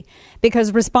responsibility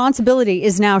because responsibility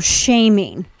is now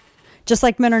shaming. Just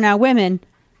like men are now women,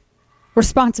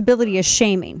 responsibility is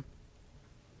shaming.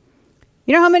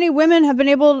 You know how many women have been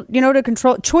able, you know, to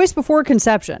control choice before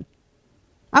conception?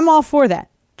 I'm all for that.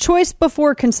 Choice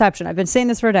before conception. I've been saying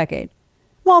this for a decade.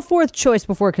 I'm all for choice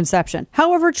before conception.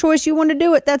 However choice you want to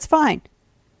do it, that's fine.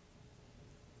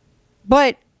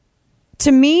 But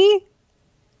to me,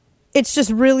 it's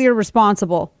just really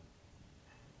irresponsible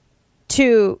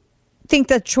to think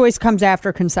that choice comes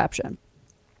after conception.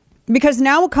 Because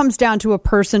now it comes down to a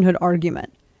personhood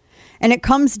argument. And it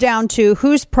comes down to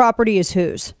whose property is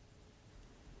whose.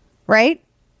 Right?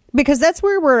 Because that's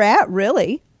where we're at,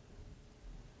 really.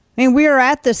 I mean, we are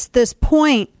at this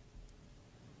point.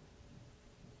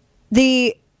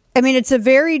 It's a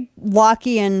very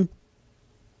Lockean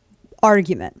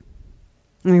argument.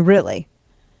 I mean, really.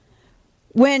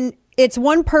 When it's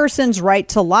one person's right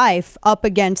to life up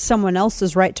against someone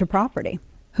else's right to property,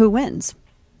 who wins?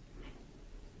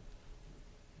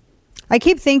 I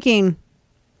keep thinking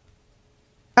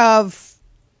of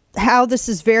how this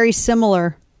is very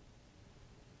similar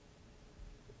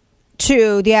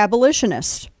to the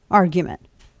abolitionist argument.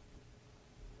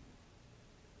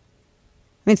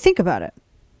 I mean, think about it.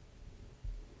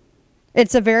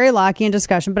 It's a very Lockean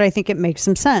discussion, but I think it makes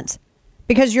some sense.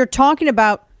 Because you're talking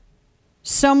about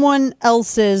someone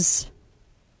else's,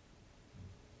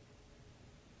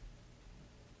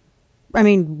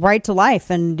 right to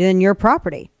life and then your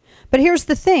property. But here's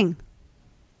the thing.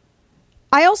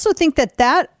 I also think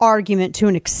that argument, to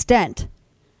an extent,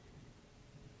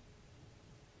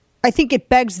 I think it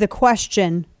begs the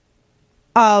question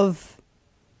of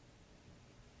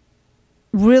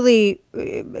really,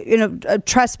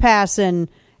 trespass and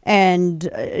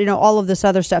all of this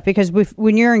other stuff. Because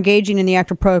when you're engaging in the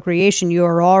act of procreation, you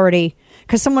are already,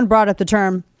 because someone brought up the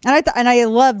term, and I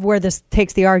love where this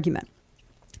takes the argument.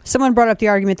 Someone brought up the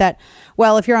argument that,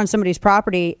 well, if you're on somebody's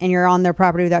property and you're on their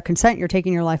property without consent, you're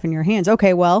taking your life in your hands.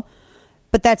 Okay, well,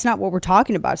 but that's not what we're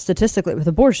talking about statistically with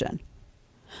abortion.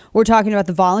 We're talking about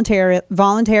the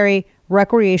voluntary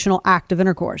recreational act of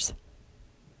intercourse.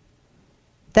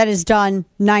 That is done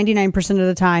 99% of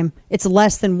the time. It's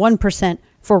less than 1%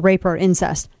 for rape or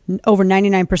incest. Over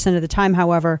 99% of the time,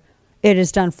 however, it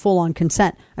is done full on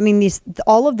consent. I mean,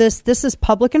 all of this is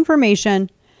public information,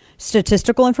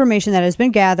 statistical information that has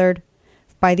been gathered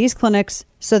by these clinics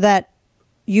so that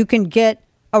you can get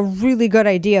a really good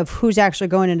idea of who's actually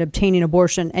going and obtaining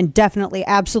abortion, and definitely,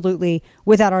 absolutely,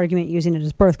 without argument, using it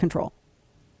as birth control.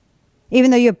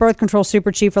 Even though you have birth control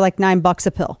super cheap for like $9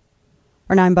 a pill,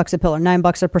 or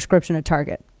 $9 a prescription at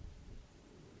Target.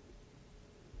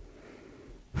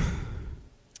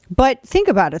 But think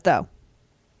about it, though,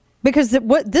 because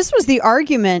this was the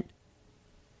argument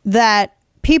that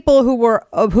people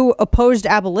who opposed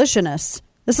abolitionists,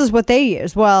 this is what they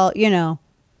used. Well, you know,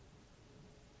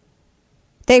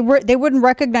 they wouldn't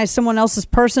recognize someone else's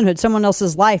personhood, someone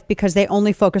else's life, because they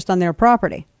only focused on their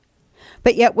property.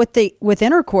 But yet, with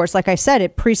intercourse, like I said,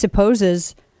 it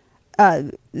presupposes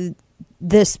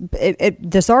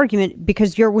this argument,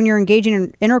 because when you're engaging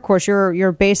in intercourse,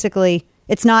 you're basically,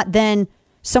 it's not then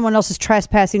someone else is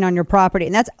trespassing on your property,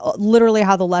 and that's literally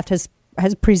how the left has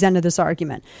presented this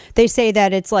argument. They say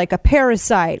that it's like a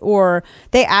parasite, or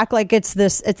they act like it's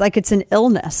an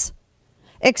illness,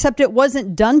 except it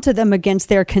wasn't done to them against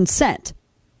their consent.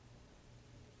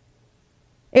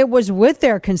 It was with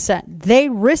their consent. They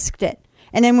risked it.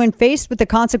 And then when faced with the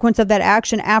consequence of that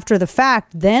action after the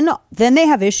fact, then they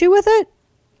have issue with it.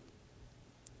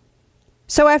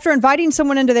 So after inviting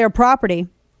someone into their property,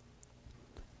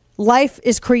 life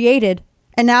is created,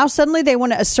 and now suddenly they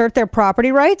want to assert their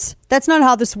property rights? That's not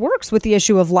how this works with the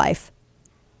issue of life.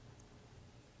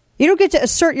 You don't get to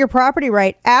assert your property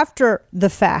right after the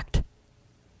fact,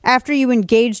 after you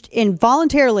engaged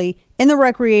voluntarily in the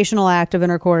recreational act of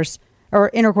intercourse, or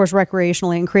intercourse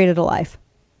recreationally, and created a life.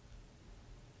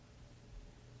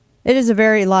 It is a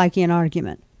very Lockean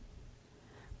argument.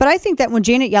 But I think that when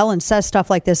Janet Yellen says stuff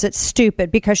like this, it's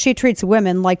stupid, because she treats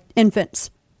women like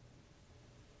infants.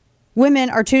 Women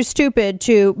are too stupid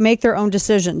to make their own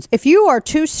decisions. If you are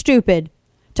too stupid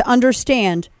to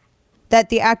understand that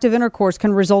the act of intercourse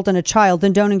can result in a child,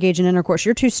 then don't engage in intercourse.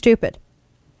 You're too stupid.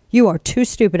 You are too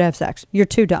stupid to have sex. You're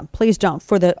too dumb. Please don't.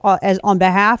 On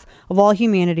behalf of all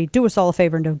humanity, do us all a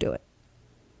favor and don't do it.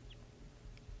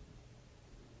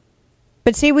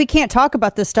 But see, we can't talk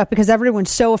about this stuff because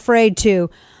everyone's so afraid to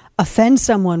offend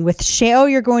someone with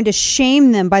you're going to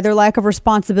shame them by their lack of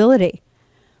responsibility.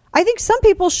 I think some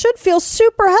people should feel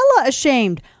super hella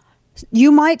ashamed.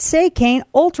 You might say, Kane,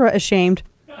 ultra ashamed.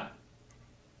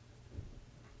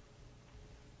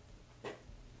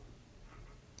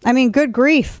 I mean, good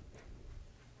grief.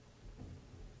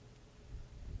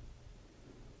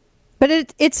 But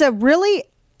it's a really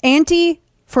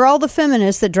for all the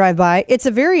feminists that drive by, it's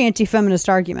a very anti-feminist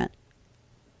argument.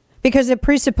 Because it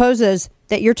presupposes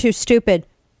that you're too stupid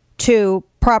to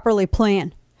properly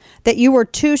plan. That you were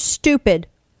too stupid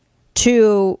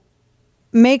to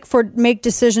make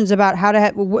decisions about how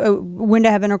to when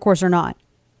to have intercourse or not.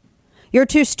 You're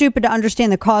too stupid to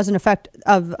understand the cause and effect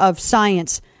of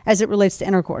science as it relates to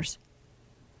intercourse.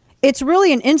 It's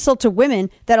really an insult to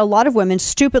women that a lot of women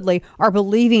stupidly are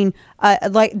believing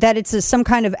like that it's some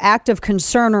kind of act of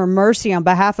concern or mercy on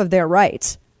behalf of their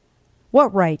rights.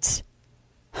 What rights?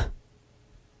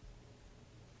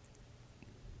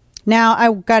 Now,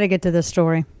 I got to get to this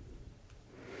story.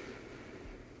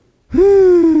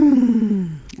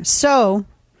 So,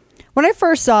 when I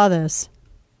first saw this,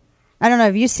 I don't know,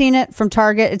 have you seen it from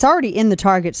Target? It's already in the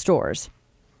Target stores.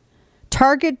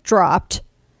 Target dropped,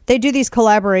 they do these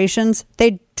collaborations.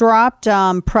 They dropped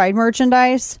Pride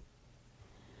merchandise.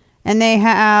 And they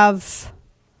have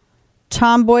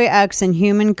Tomboy X and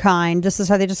Humankind. This is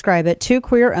how they describe it. 2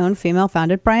 queer-owned,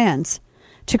 female-founded brands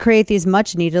to create these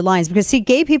much-needed lines. Because, see,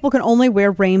 gay people can only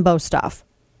wear rainbow stuff.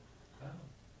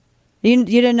 You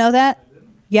didn't know that?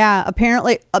 Yeah,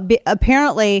 apparently,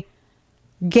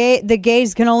 the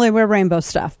gays can only wear rainbow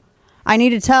stuff. I need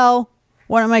to tell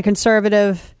one of my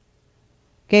conservative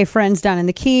gay friends down in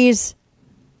the Keys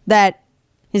that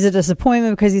he's a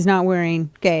disappointment because he's not wearing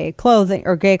gay clothing,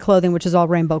 which is all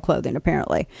rainbow clothing,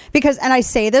 apparently. And I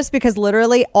say this because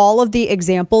literally all of the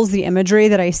examples, the imagery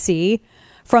that I see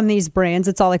from these brands,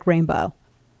 it's all like rainbow.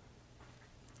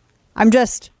 I'm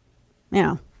just,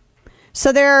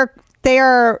 So they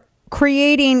are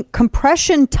creating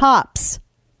compression tops.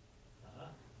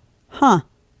 Huh.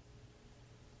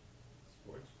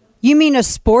 You mean a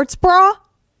sports bra?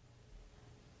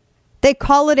 They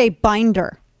call it a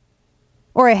binder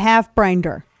or a half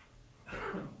binder.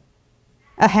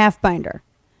 A half binder.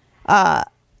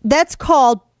 That's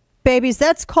called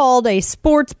a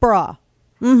sports bra.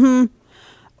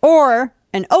 Or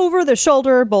an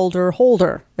over-the-shoulder boulder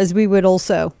holder, as we would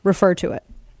also refer to it.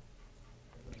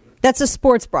 That's a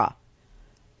sports bra.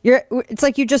 It's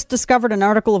like you just discovered an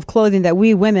article of clothing that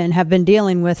we women have been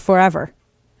dealing with forever.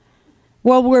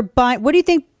 Well, we're buying. What do you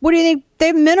think?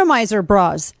 They minimize our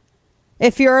bras.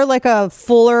 If you're like a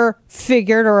fuller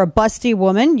figured or a busty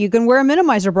woman, you can wear a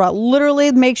minimizer bra.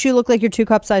 Literally makes you look like you're 2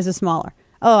 cup sizes smaller.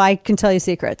 Oh, I can tell you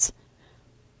secrets.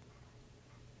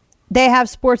 They have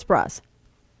sports bras.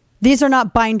 These are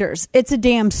not binders. It's a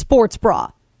damn sports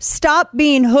bra. Stop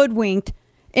being hoodwinked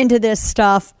into this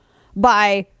stuff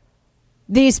by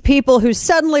these people who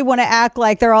suddenly want to act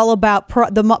like they're all about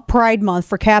the Pride Month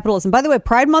for capitalism. By the way,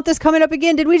 Pride Month is coming up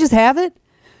again. Did we just have it?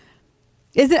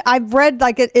 Is it? I've read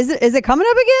like it. Is it coming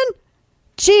up again?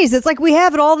 Jeez, it's like we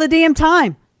have it all the damn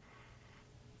time.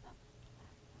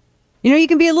 You know, you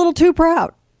can be a little too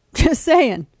proud. Just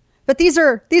saying. But these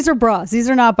are bras. These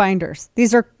are not binders.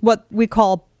 These are what we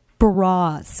call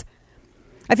bras.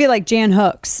 I feel like Jan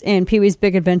Hooks in Pee-wee's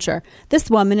Big Adventure. This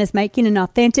woman is making an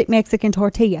authentic Mexican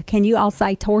tortilla. Can you all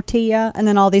say tortilla? And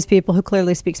then all these people who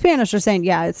clearly speak Spanish are saying,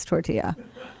 yeah, it's tortilla.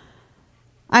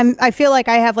 I feel like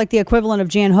I have like the equivalent of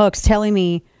Jan Hooks telling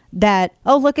me that,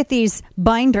 oh, look at these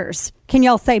binders. Can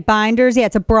y'all say binders? Yeah,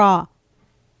 it's a bra.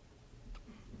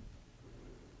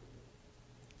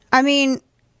 I mean,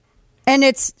 and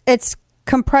it's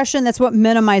compression. That's what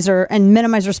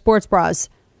minimizer sports bras.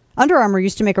 Under Armour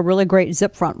used to make a really great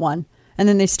zip front one, and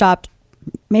then they stopped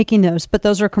making those. But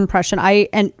those are compression. I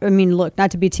mean, look,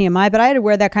 not to be TMI, but I had to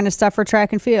wear that kind of stuff for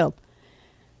track and field.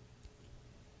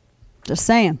 Just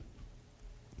saying.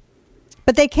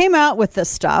 But they came out with this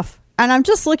stuff, and I'm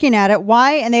just looking at it.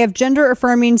 Why? And they have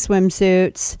gender-affirming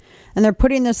swimsuits, and they're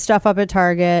putting this stuff up at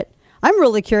Target. I'm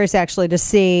really curious, actually, to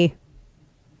see,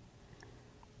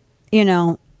 you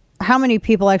know, how many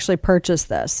people actually purchase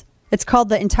this. It's called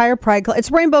the entire Pride Club. It's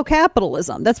rainbow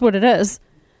capitalism. That's what it is.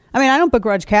 I mean, I don't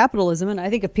begrudge capitalism, and I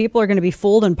think if people are going to be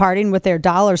fooled and partying with their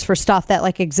dollars for stuff that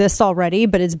like exists already,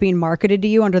 but it's being marketed to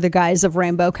you under the guise of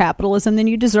rainbow capitalism, then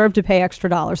you deserve to pay extra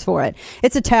dollars for it.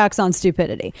 It's a tax on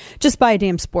stupidity. Just buy a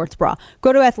damn sports bra.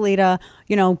 Go to Athleta.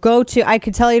 You know, I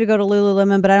could tell you to go to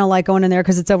Lululemon, but I don't like going in there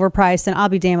because it's overpriced, and I'll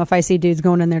be damned if I see dudes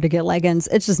going in there to get leggings.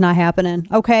 It's just not happening.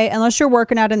 Okay, unless you're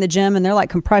working out in the gym and they're like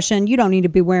compression, you don't need to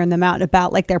be wearing them out and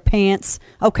about like they're pants.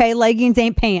 Okay, leggings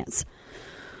ain't pants.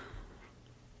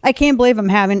 I can't believe I'm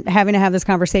having to have this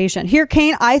conversation. Here,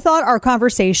 Kane, I thought our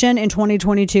conversation in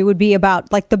 2022 would be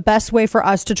about like the best way for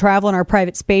us to travel in our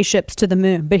private spaceships to the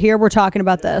moon. But here we're talking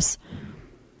about this.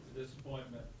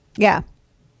 Disappointment. Yeah.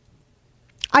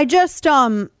 I just,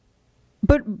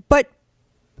 but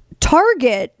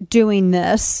Target doing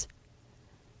this,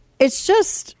 it's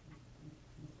just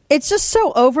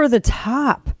so over the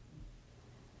top.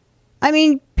 I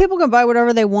mean, people can buy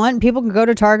whatever they want. People can go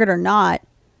to Target or not.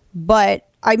 But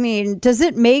I mean, does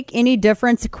it make any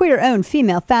difference? Queer-owned,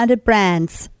 female-founded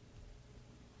brands.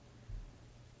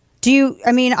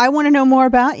 I want to know more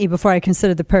about you before I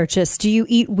consider the purchase. Do you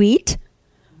eat wheat?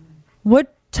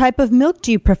 What type of milk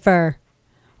do you prefer?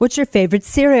 What's your favorite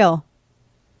cereal?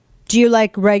 Do you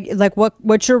like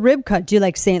what's your rib cut? Do you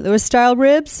like St. Louis style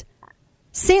ribs?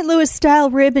 St. Louis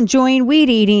style rib, enjoying weed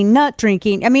eating, nut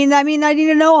drinking. I mean, I need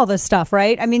to know all this stuff,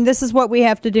 right? I mean, this is what we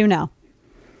have to do now.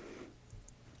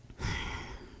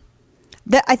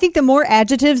 I think the more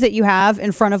adjectives that you have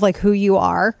in front of like who you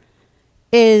are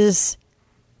it's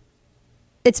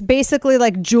basically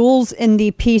like jewels in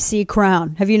the PC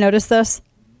crown. Have you noticed this?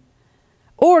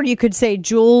 Or you could say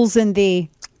jewels in the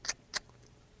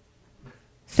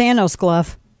Thanos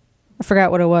glove. I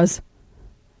forgot what it was.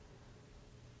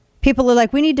 People are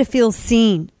like, we need to feel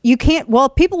seen. You can't, well,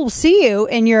 people will see you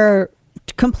in your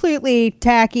completely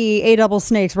tacky A double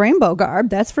snakes rainbow garb.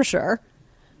 That's for sure.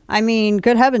 I mean,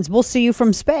 good heavens, we'll see you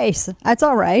from space. That's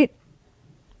all right.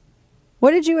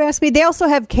 What did you ask me? They also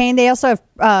have Kane. They also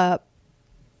have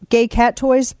gay cat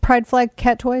toys, pride flag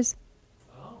cat toys.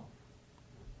 Oh.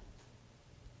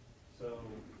 So.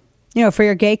 You know, for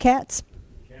your gay cats.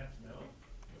 Cats,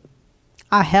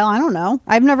 no. Hell, I don't know.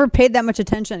 I've never paid that much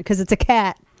attention because it's a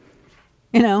cat.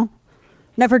 You know,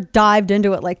 never dived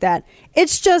into it like that.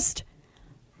 It's just,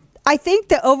 I think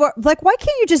that why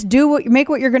can't you just make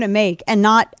what you're going to make and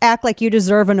not act like you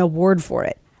deserve an award for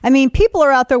it? I mean, people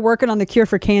are out there working on the cure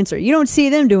for cancer. You don't see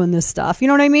them doing this stuff. You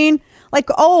know what I mean? Like,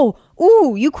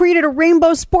 you created a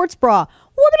rainbow sports bra.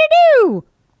 Whoopity-doo!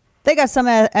 They got some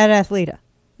at Athleta.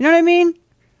 You know what I mean?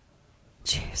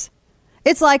 Jeez.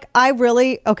 It's like,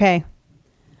 okay.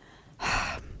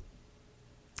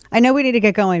 I know we need to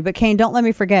get going, but Kane, don't let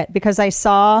me forget, because I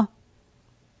saw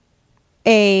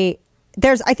I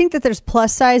think that there's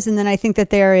plus size, and then I think that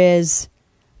there is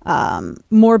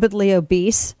morbidly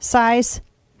obese size.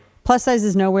 Plus size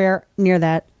is nowhere near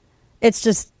that. It's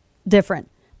just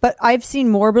different. but I've seen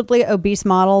morbidly obese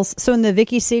models. So in the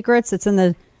Vicky Secrets, it's in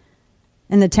the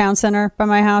town center by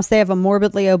my house, they have a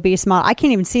morbidly obese model. I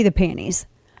can't even see the panties.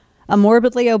 A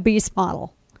morbidly obese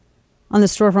model on the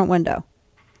storefront window.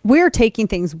 We're taking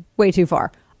things way too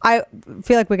far. I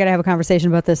feel like we got to have a conversation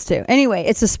about this too. Anyway,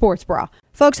 it's a sports bra.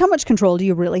 Folks, how much control do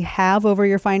you really have over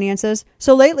your finances?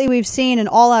 So lately we've seen an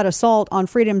all-out assault on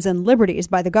freedoms and liberties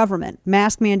by the government.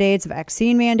 Mask mandates,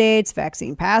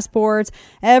 vaccine passports,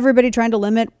 everybody trying to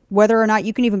limit whether or not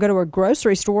you can even go to a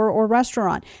grocery store or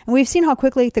restaurant. And we've seen how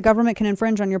quickly the government can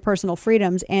infringe on your personal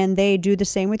freedoms, and they do the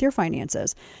same with your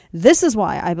finances. This is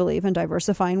why I believe in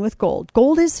diversifying with gold.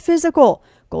 Gold is physical.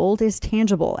 Gold is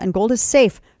tangible, and gold is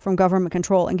safe from government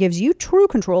control and gives you true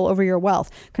control over your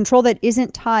wealth, control that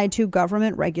isn't tied to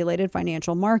government-regulated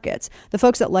financial markets. The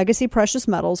folks at Legacy Precious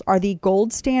Metals are the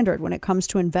gold standard when it comes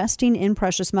to investing in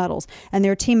precious metals, and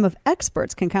their team of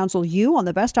experts can counsel you on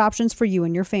the best options for you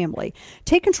and your family.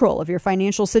 Take control of your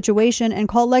financial situation and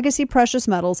call Legacy Precious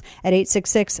Metals at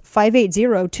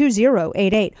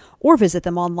 866-580-2088 or visit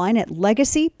them online at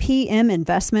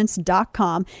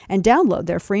legacypminvestments.com and download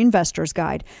their free investor's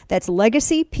guide. That's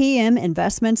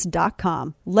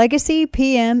legacypminvestments.com.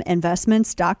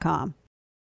 legacypminvestments.com.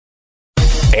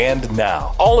 And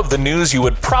now, all of the news you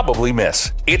would probably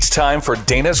miss. It's time for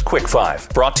Dana's Quick Five,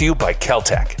 brought to you by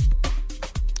Caltech.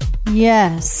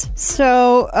 Yes.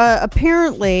 So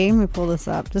apparently, let me pull this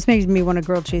up. This makes me want a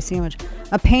grilled cheese sandwich.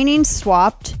 A painting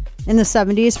swapped in the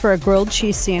 70s for a grilled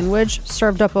cheese sandwich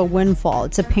served up a windfall.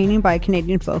 It's a painting by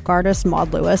Canadian folk artist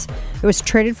Maud Lewis. It was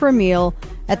traded for a meal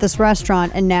at this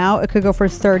restaurant, and now it could go for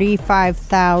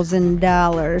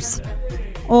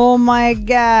 $35,000. Oh my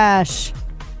gosh.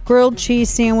 Grilled cheese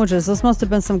sandwiches. This must have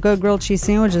been some good grilled cheese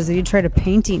sandwiches that you trade a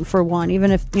painting for one,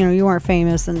 even if you weren't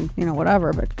famous and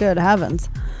whatever, but good heavens.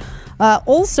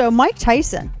 Also, Mike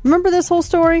Tyson. Remember this whole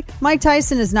story? Mike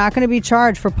Tyson is not going to be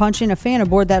charged for punching a fan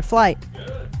aboard that flight.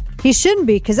 He shouldn't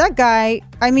be, because that guy,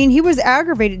 he was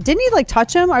aggravated. Didn't he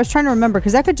touch him? I was trying to remember,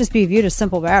 because that could just be viewed as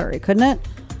simple battery, couldn't it?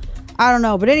 I don't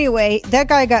know. But anyway, that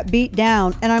guy got beat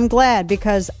down, and I'm glad,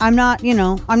 because I'm not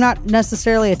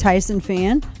necessarily a Tyson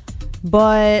fan,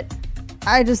 but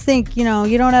I just think, you don't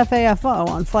FAFO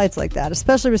on flights like that,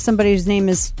 especially with somebody whose name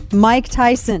is Mike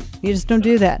Tyson. You just don't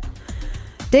do that.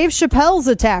 Dave Chappelle's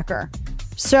attacker.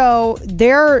 So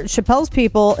Chappelle's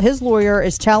people, his lawyer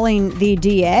is telling the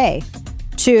DA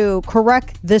to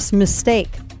correct this mistake.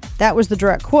 That was the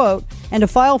direct quote. And to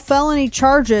file felony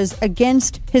charges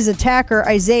against his attacker,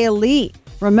 Isaiah Lee.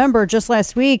 Remember, just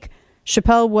last week,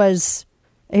 Chappelle was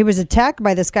attacked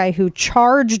by this guy who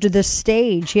charged the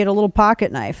stage. He had a little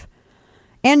pocket knife.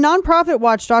 And nonprofit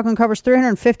watchdog uncovers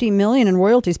 $350 million in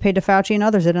royalties paid to Fauci and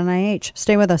others at NIH.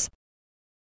 Stay with us.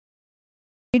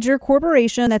 Major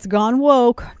corporation that's gone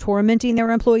woke, tormenting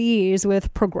their employees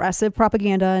with progressive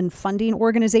propaganda and funding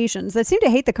organizations that seem to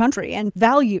hate the country and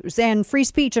values and free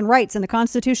speech and rights in the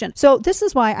Constitution. So this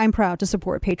is why I'm proud to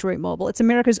support Patriot Mobile. It's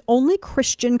America's only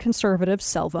Christian conservative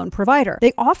cell phone provider.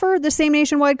 They offer the same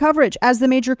nationwide coverage as the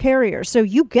major carriers, so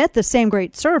you get the same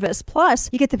great service. Plus,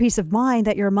 you get the peace of mind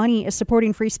that your money is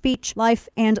supporting free speech, life,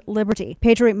 and liberty.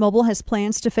 Patriot Mobile has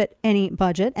plans to fit any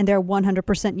budget, and their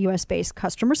 100% U.S.-based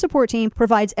customer support team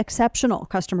provides exceptional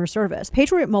customer service.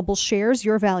 Patriot Mobile shares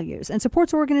your values and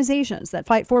supports organizations that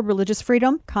fight for religious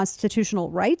freedom, constitutional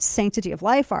rights, sanctity of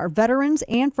life, our veterans,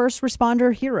 and first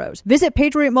responder heroes. Visit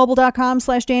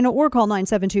patriotmobile.com/Dana or call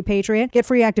 972-PATRIOT. Get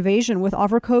free activation with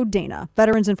offer code Dana.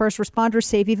 Veterans and first responders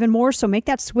save even more, so make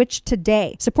that switch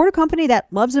today. Support a company that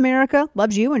loves America,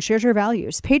 loves you, and shares your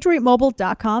values.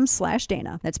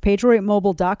 patriotmobile.com/Dana. That's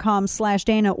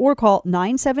patriotmobile.com/Dana or call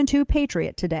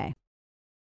 972-PATRIOT today.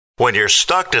 When you're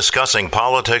stuck discussing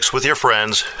politics with your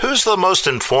friends, who's the most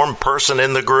informed person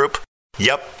in the group?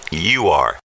 Yep, you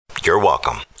are. You're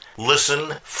welcome.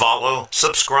 Listen, follow,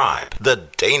 subscribe. The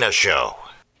Dana Show.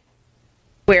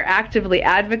 We're actively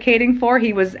advocating for.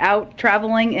 He was out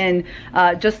traveling in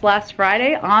just last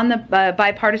Friday on the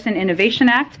Bipartisan Innovation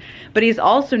Act, but he's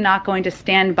also not going to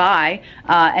stand by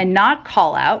and not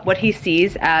call out what he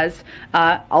sees as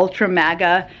ultra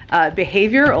MAGA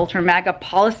behavior, ultra MAGA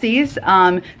policies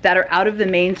that are out of the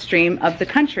mainstream of the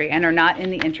country and are not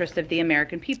in the interest of the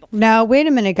American people. Now, wait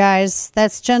a minute, guys.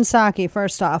 That's Jen Psaki.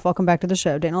 First off, welcome back to the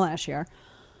show, Dana Lash here.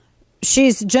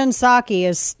 Jen Psaki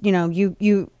is,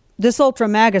 this ultra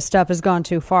MAGA stuff has gone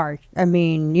too far.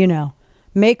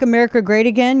 Make America great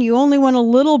again. You only want a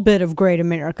little bit of great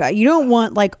America. You don't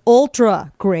want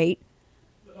ultra great.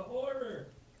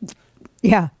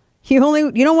 Yeah. You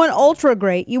don't want ultra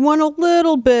great. You want a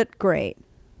little bit great.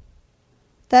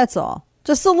 That's all.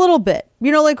 Just a little bit.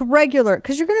 Regular.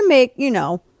 Because you're going to make,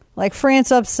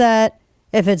 France upset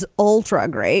if it's ultra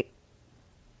great.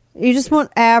 You just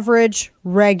want average,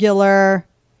 regular,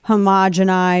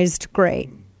 homogenized great.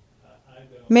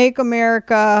 Make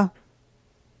America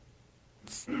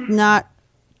not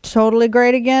totally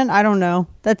great again. I don't know.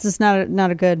 That's just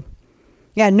not a good.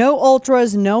 Yeah, no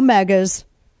ultras, no megas,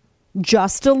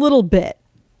 just a little bit.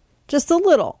 Just a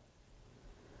little.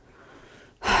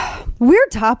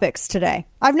 Weird topics today.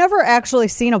 I've never actually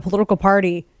seen a political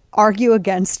party argue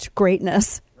against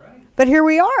greatness. But here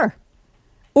we are.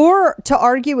 Or to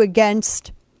argue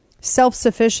against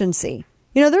self-sufficiency.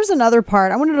 You know, there's another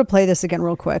part. I wanted to play this again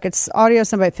real quick. It's audio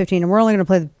soundbite 15, and we're only going to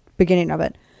play the beginning of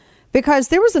it. Because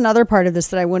there was another part of this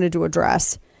that I wanted to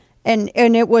address. And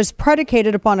it was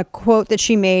predicated upon a quote that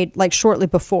she made like shortly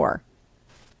before.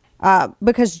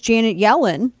 Because Janet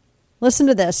Yellen, listen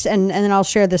to this, and then I'll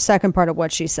share the second part of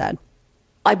what she said.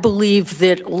 I believe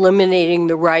that eliminating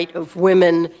the right of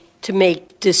women to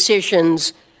make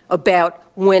decisions about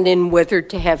when and whether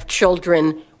to have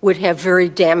children would have very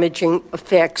damaging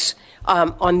effects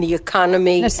on the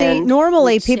economy. Now, see,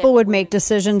 normally people would make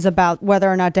decisions about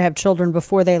whether or not to have children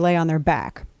before they lay on their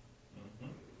back.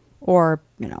 Or,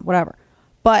 you know, whatever.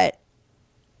 But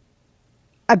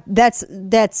that's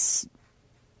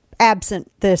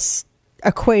absent this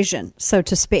equation, so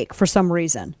to speak, for some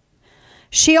reason.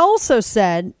 She also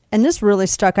said, and this really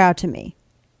stuck out to me,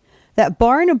 that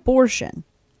barring abortion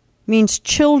means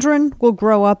children will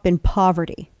grow up in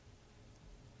poverty.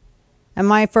 And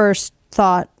my first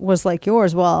thought was like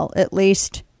yours, well, at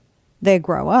least they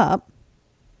grow up.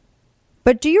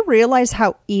 But do you realize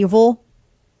how evil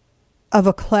of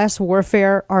a class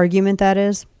warfare argument that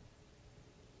is?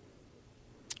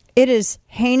 It is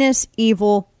heinous,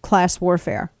 evil class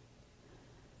warfare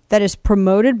that is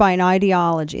promoted by an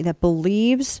ideology that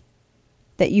believes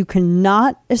that you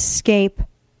cannot escape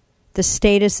the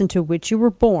status into which you were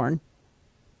born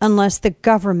unless the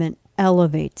government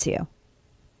elevates you.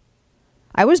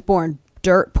 I was born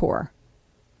dirt poor.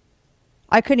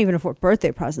 I couldn't even afford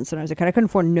birthday presents when I was a kid. I couldn't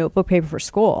afford notebook paper for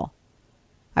school.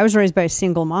 I was raised by a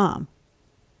single mom.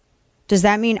 Does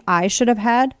that mean I should have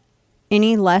had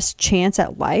any less chance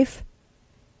at life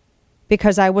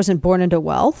because I wasn't born into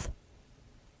wealth?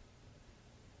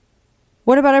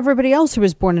 What about everybody else who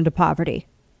was born into poverty?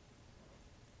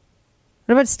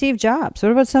 What about Steve Jobs?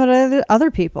 What about some of the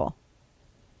other people?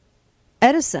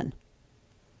 Edison,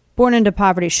 born into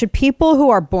poverty. Should people who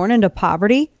are born into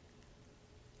poverty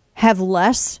have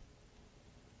less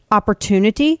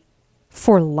opportunity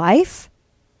for life?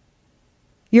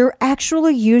 You're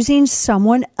actually using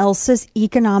someone else's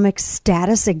economic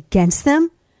status against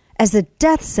them as a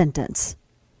death sentence.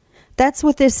 That's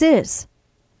what this is.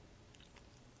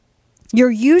 You're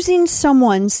using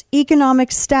someone's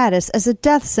economic status as a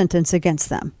death sentence against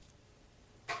them.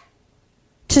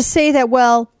 To say that,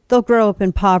 well, they'll grow up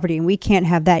in poverty and we can't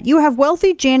have that. You have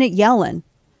wealthy Janet Yellen,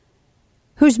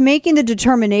 who's making the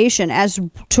determination as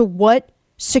to what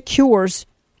secures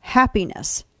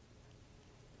happiness.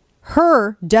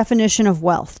 Her definition of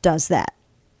wealth does that.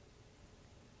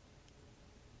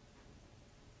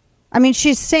 I mean,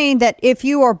 she's saying that if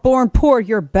you are born poor,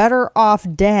 you're better off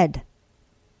dead.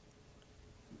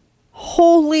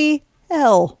 Holy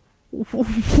hell.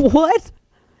 What?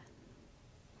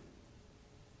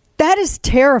 That is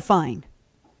terrifying.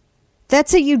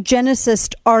 That's a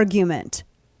eugenicist argument.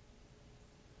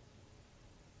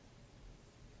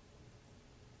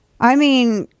 I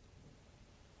mean,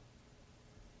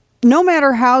 no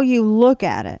matter how you look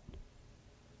at it,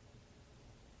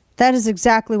 that is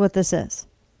exactly what this is.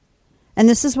 And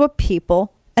this is what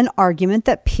people, an argument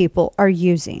that people are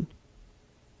using.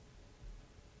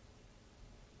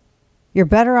 You're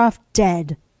better off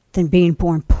dead than being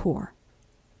born poor.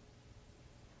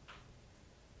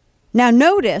 Now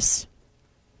notice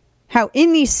how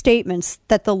in these statements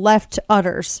that the left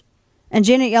utters, and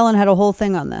Janet Yellen had a whole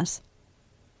thing on this,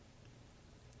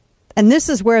 and this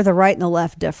is where the right and the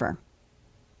left differ.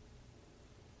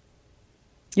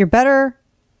 You're better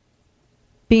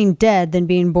being dead than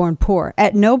being born poor.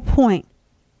 At no point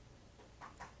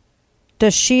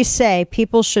does she say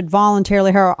people should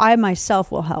voluntarily help. I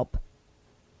myself will help.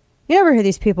 You never hear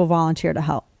these people volunteer to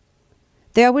help.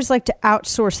 They always like to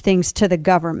outsource things to the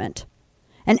government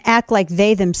and act like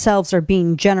they themselves are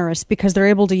being generous because they're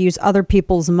able to use other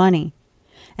people's money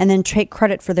and then take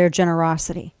credit for their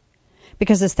generosity.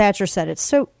 Because as Thatcher said, it's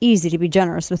so easy to be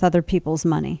generous with other people's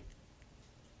money.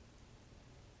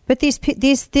 But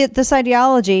this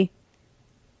ideology,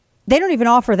 they don't even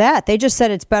offer that. They just said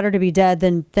it's better to be dead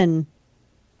than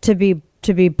to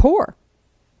be poor.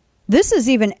 This is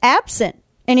even absent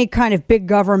any kind of big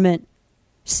government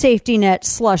safety net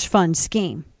slush fund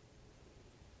scheme.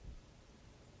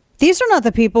 These are not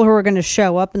the people who are going to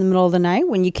show up in the middle of the night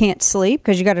when you can't sleep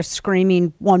because you got a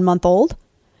screaming 1-month-old.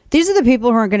 These are the people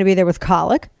who aren't going to be there with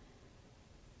colic.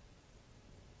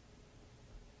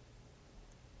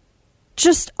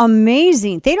 Just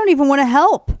amazing. They don't even want to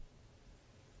help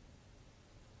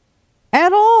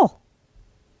at all.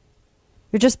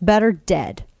 You're just better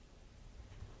dead.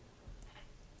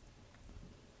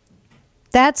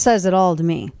 That says it all to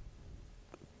me.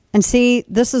 And see,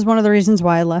 this is one of the reasons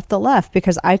why I left the left,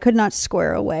 because I could not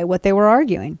square away what they were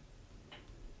arguing.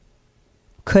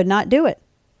 Could not do it.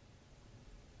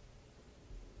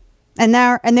 And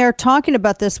they're talking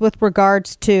about this with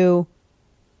regards to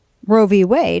Roe v.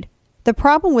 Wade. The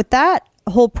problem with that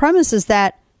whole premise is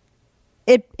that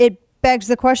it begs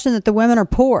the question that the women are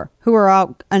poor, who are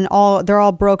out and they're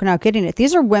all broken out getting it.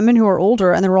 These are women who are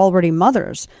older and they're already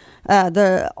mothers.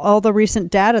 All the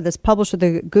recent data that's published with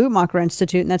the Guttmacher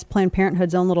Institute, and that's Planned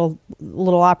Parenthood's own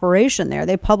little operation there.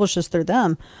 They publish this through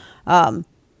them.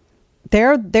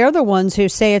 They're the ones who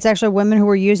say it's actually women who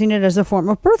are using it as a form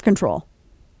of birth control.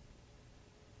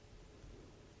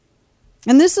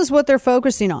 And this is what they're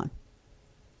focusing on.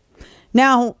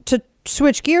 Now, to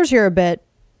switch gears here a bit,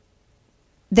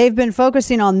 they've been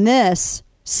focusing on this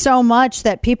so much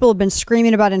that people have been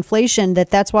screaming about inflation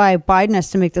that's why Biden has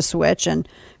to make the switch and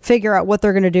figure out what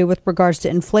they're going to do with regards to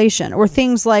inflation or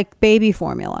things like baby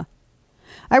formula.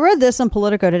 I read this on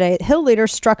Politico today. Hill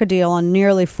leaders struck a deal on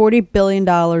nearly $40 billion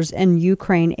in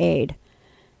Ukraine aid.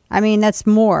 I mean, that's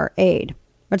more aid.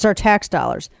 It's our tax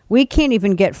dollars. We can't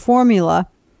even get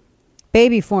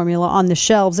baby formula on the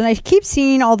shelves. And I keep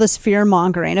seeing all this fear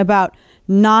mongering about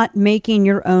not making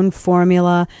your own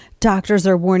formula. Doctors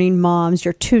are warning moms,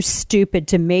 you're too stupid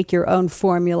to make your own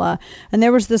formula. And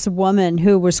there was this woman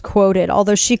who was quoted,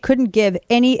 although she couldn't give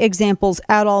any examples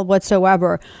at all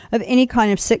whatsoever of any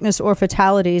kind of sickness or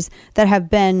fatalities that have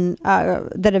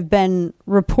been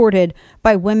reported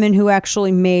by women who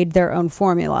actually made their own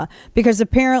formula. Because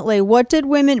apparently, what did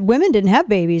women didn't have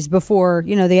babies before,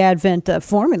 the advent of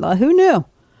formula. Who knew?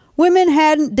 Women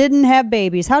didn't have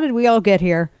babies. How did we all get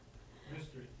here?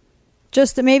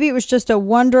 Maybe it was just a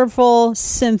wonderful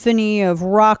symphony of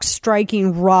rock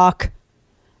striking rock,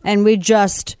 and we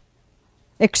just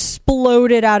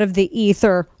exploded out of the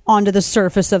ether onto the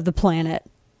surface of the planet.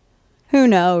 Who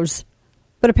knows?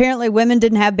 But apparently women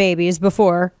didn't have babies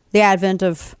before the advent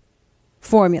of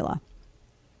formula.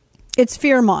 It's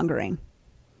fear-mongering.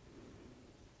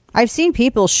 I've seen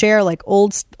people share like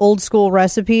old school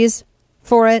recipes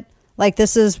for it. Like,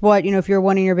 this is what, if you're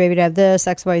wanting your baby to have this,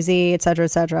 XYZ, etc.,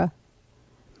 etc.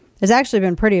 It's actually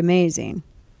been pretty amazing.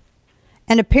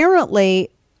 And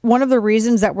apparently, one of the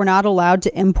reasons that we're not allowed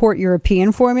to import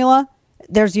European formula,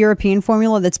 there's European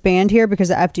formula that's banned here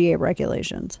because of FDA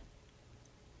regulations.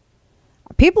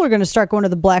 People are going to start going to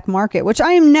the black market, which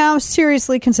I am now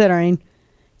seriously considering.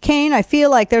 Kane, I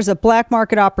feel like there's a black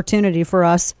market opportunity for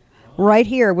us right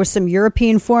here with some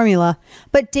European formula.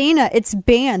 But Dana, it's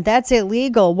banned. That's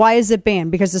illegal. Why is it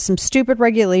banned? Because of some stupid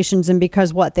regulations and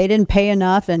because what? They didn't pay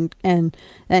enough and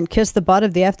kiss the butt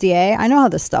of the FDA? I know how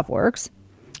this stuff works.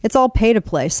 It's all pay to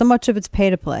play. So much of it's pay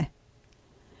to play.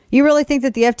 You really think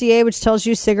that the FDA, which tells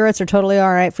you cigarettes are totally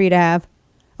all right for you to have?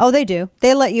 Oh, they do.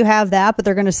 They let you have that, but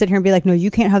they're going to sit here and be like, no,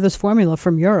 you can't have this formula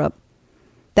from Europe.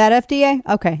 That FDA?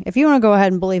 Okay. If you want to go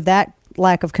ahead and believe that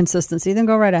lack of consistency, then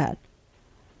go right ahead.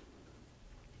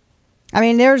 I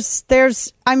mean,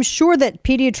 I'm sure that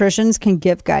pediatricians can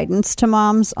give guidance to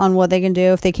moms on what they can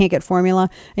do if they can't get formula.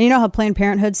 And you know how Planned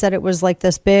Parenthood said it was like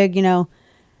this big,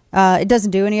 it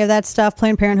doesn't do any of that stuff.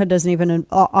 Planned Parenthood doesn't even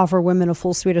offer women a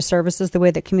full suite of services the way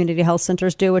that community health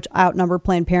centers do, which outnumber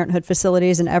Planned Parenthood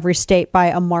facilities in every state by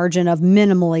a margin of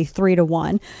minimally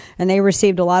 3-1. And they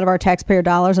received a lot of our taxpayer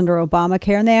dollars under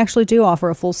Obamacare, and they actually do offer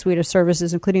a full suite of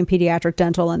services, including pediatric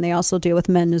dental, and they also deal with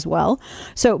men as well.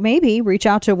 So maybe reach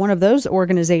out to one of those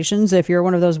organizations if you're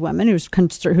one of those women who's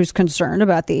concerned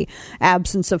about the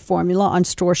absence of formula on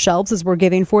store shelves as we're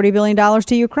giving $40 billion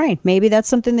to Ukraine. Maybe that's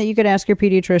something that you could ask your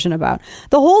pediatrician about.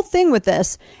 The whole thing with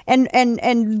this, and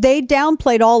they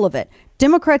downplayed all of it.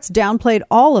 Democrats downplayed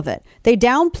all of it. They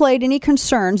downplayed any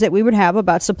concerns that we would have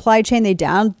about supply chain. They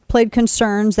downplayed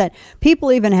concerns that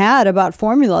people even had about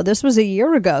formula. This was a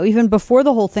year ago, even before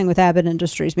the whole thing with Abbott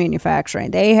Industries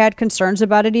manufacturing. They had concerns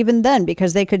about it even then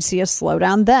because they could see a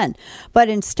slowdown then. But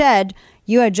instead,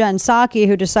 you had Jen Psaki,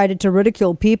 who decided to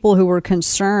ridicule people who were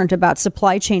concerned about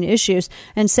supply chain issues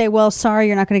and say, well, sorry,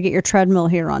 you're not going to get your treadmill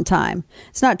here on time.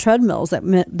 It's not treadmills that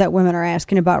women are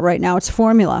asking about right now. It's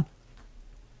formula.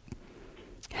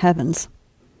 Heavens.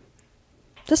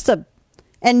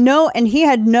 And he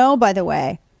had by the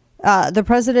way, The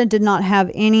president did not have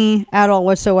any at all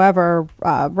whatsoever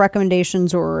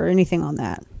recommendations or anything on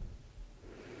that.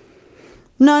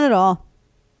 None at all.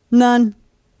 None.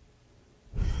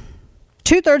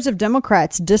 2/3 of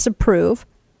Democrats disapprove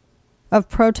of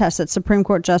protests at Supreme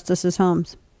Court justices'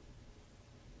 homes.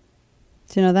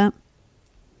 Do you know that?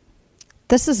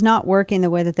 This is not working the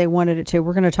way that they wanted it to.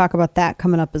 We're going to talk about that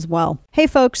coming up as well. Hey,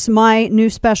 folks, my new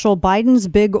special, Biden's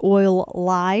Big Oil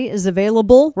Lie, is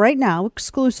available right now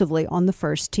exclusively on The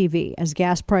First TV. As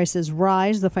gas prices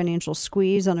rise, the financial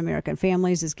squeeze on American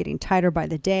families is getting tighter by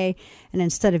the day. And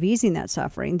instead of easing that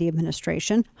suffering, the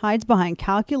administration hides behind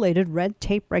calculated red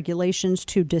tape regulations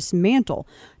to dismantle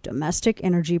domestic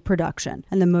energy production.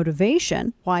 And the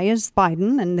motivation, why is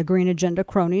Biden and the Green Agenda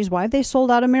cronies, why have they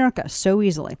sold out America so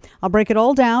easily? I'll break it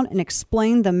all down and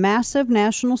explain the massive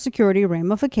national security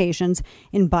ramifications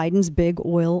in Biden's Big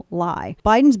Oil Lie.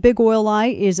 Biden's Big Oil Lie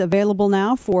is available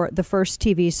now for the First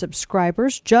TV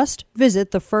subscribers. Just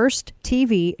visit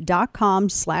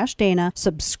thefirsttv.com/Dana,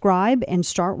 subscribe, and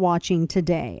start watching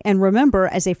today. And remember,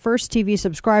 as a First TV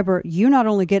subscriber, you not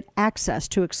only get access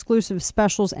to exclusive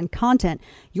specials and content,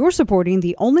 you're supporting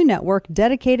the only network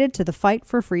dedicated to the fight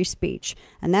for free speech.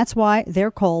 And that's why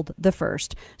they're called The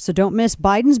First. So don't miss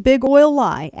Biden's Big Oil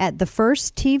Lie at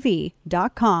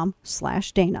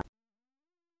thefirsttv.com/Dana.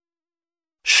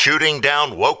 Shooting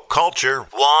down woke culture,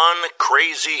 one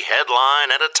crazy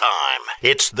headline at a time.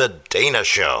 It's the Dana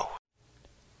Show.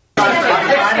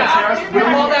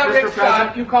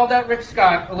 You called out Rick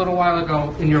Scott a little while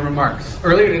ago in your remarks.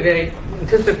 Earlier today,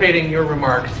 anticipating your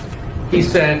remarks, he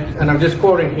said, and I'm just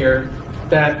quoting here,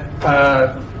 that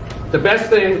the best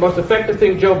thing, most effective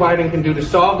thing Joe Biden can do to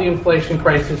solve the inflation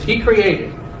crisis he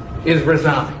created is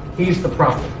resign. He's the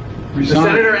problem. Resign. The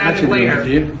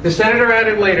senator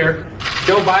added later,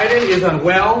 Joe Biden is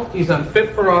unwell, he's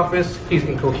unfit for office, he's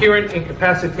incoherent,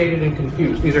 incapacitated, and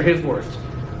confused. These are his words.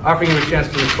 Offering you a chance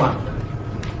to respond.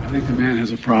 I think the man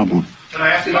has a problem. Can I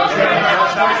ask you about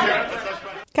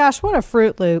Gosh, what a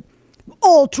Fruit Loop.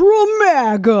 Ultra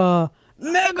Mega!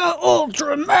 Mega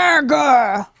Ultra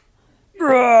Mega!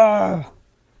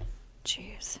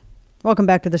 Jeez. Welcome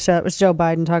back to the show. It was Joe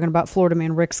Biden talking about Florida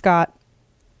man Rick Scott.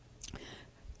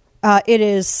 It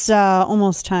is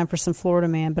almost time for some Florida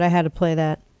man, but I had to play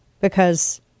that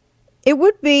because it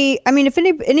would be, I mean, if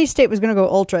any state was going to go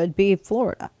ultra, it'd be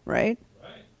Florida, right?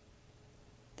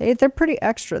 They're pretty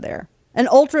extra there. And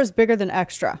ultra is bigger than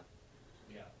extra.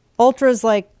 Yeah. Ultra is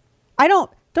like, don't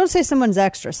say someone's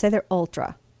extra, say they're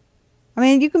ultra. I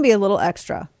mean, you can be a little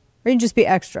extra, or you can just be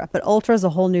extra, but ultra is a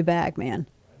whole new bag, man.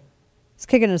 Let's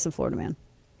kick it into some Florida man.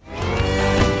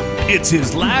 It's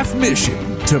his life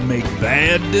mission to make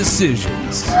bad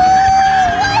decisions.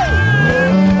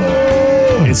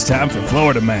 It's time for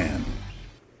Florida Man.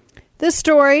 This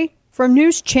story from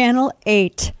News Channel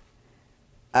 8.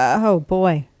 Oh,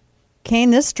 boy.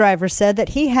 Kane, this driver said that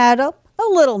he had a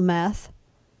little meth.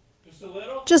 Just a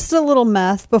little? Just a little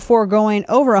meth before going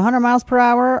over 100 miles per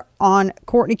hour on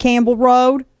Courtney Campbell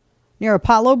Road near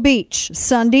Apollo Beach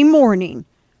Sunday morning.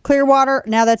 Clearwater,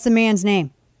 now that's the man's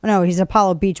name. No, he's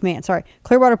Apollo Beach man. Sorry.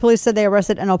 Clearwater police said they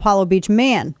arrested an Apollo Beach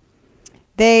man.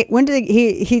 They went to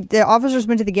the officers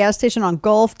went to the gas station on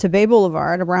Gulf to Bay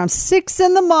Boulevard around 6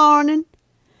 in the morning.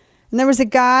 And there was a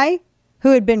guy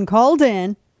who had been called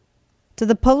in to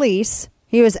the police.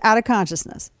 He was out of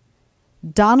consciousness.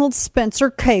 Donald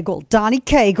Spencer Cagle, Donnie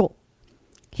Cagle.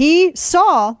 He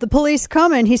saw the police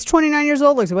coming. He's 29 years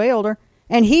old, looks way older.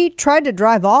 And he tried to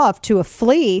drive off to a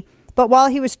flee. But while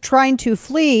he was trying to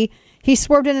flee, he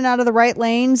swerved in and out of the right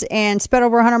lanes and sped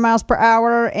over 100 miles per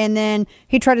hour. And then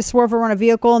he tried to swerve around a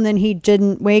vehicle, and then he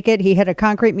didn't make it. He hit a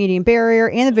concrete median barrier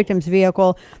and the victim's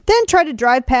vehicle. Then tried to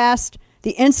drive past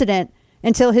the incident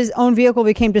until his own vehicle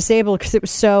became disabled because it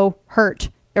was so hurt.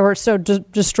 They were so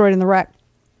destroyed in the wreck.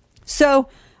 So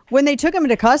when they took him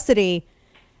into custody,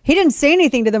 he didn't say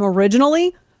anything to them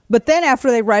originally. But then after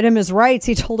they read him his rights,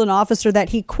 he told an officer that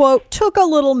he, quote, took a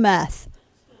little meth.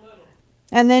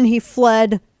 And then he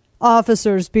fled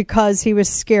officers because he was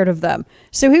scared of them.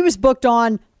 So he was booked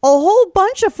on a whole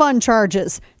bunch of fun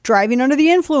charges. Driving under the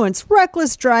influence,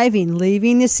 reckless driving,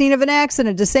 leaving the scene of an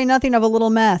accident, to say nothing of a little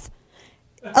meth.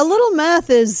 A little meth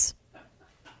is...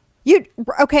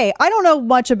 Okay, I don't know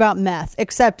much about meth,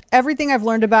 except everything I've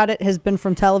learned about it has been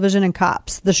from television and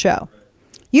Cops, the show.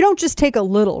 You don't just take a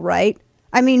little, right?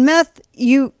 I mean, meth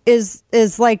is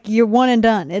like you're one and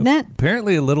done, isn't it?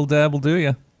 Apparently a little dab will do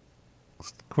you,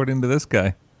 according to this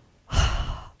guy.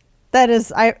 That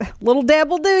is, little dab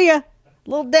will do you.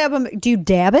 Little dab. Do you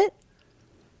dab it?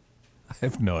 I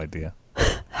have no idea.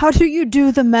 How do you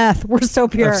do the meth? We're so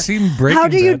pure. I've seen Breaking How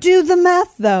do you Bad. do the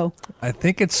meth, though? I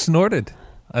think it's snorted.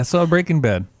 I saw Breaking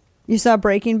Bad. You saw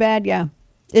Breaking Bad? Yeah.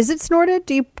 Is it snorted?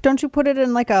 Don't you put it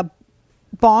in like a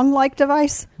bong-like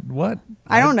device? What?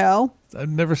 I don't know. I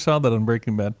never saw that on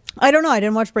Breaking Bad. I don't know. I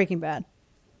didn't watch Breaking Bad.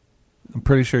 I'm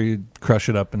pretty sure you'd crush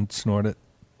it up and snort it.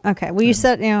 Okay. Well, you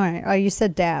said you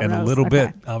said dab. And a little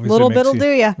bit. Obviously little bit'll do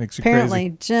ya. Makes you Apparently,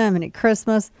 crazy. Jiminy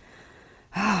Christmas.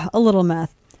 A little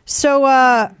meth.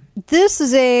 So this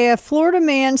is a Florida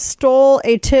man stole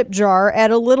a tip jar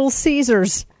at a Little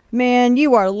Caesars. Man,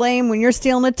 you are lame when you're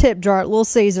stealing a tip jar at Little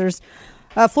Caesars.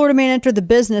 A Florida man entered the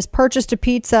business, purchased a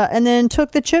pizza, and then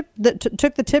took the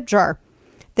tip jar.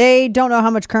 They don't know how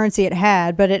much currency it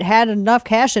had, but it had enough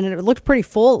cash in it. It looked pretty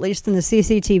full, at least in the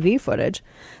CCTV footage.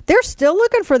 They're still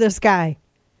looking for this guy.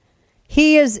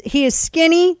 He is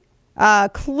skinny,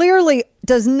 clearly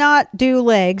does not do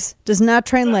legs, does not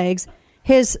train legs.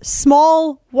 His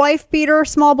small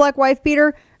black wife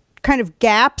beater kind of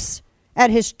gaps at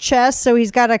his chest, so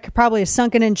he's got probably a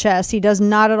sunken in chest. He does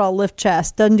not at all lift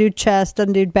chest, doesn't do chest,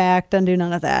 doesn't do back, doesn't do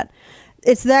none of that.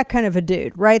 It's that kind of a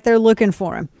dude, right? They're looking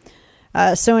for him.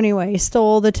 So anyway, he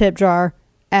stole the tip jar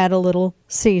at a Little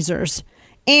Caesars.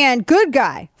 And good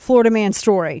guy, Florida man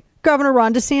story. Governor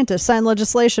Ron DeSantis signed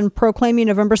legislation proclaiming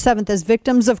November 7th as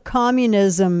Victims of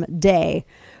Communism Day,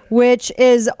 which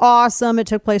is awesome. It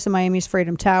took place in Miami's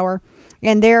Freedom Tower.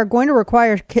 And they're going to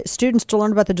require students to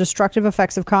learn about the destructive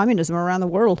effects of communism around the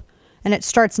world. And it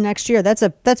starts next year. That's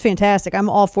fantastic. I'm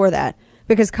all for that.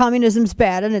 Because communism's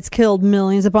bad and it's killed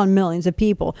millions upon millions of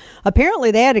people.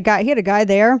 Apparently, he had a guy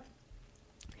there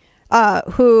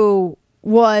who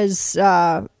was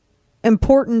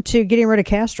important to getting rid of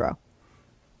Castro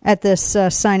at this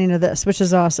signing of this, which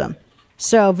is awesome.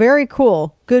 So very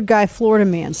cool. Good guy, Florida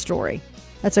man story.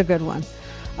 That's a good one.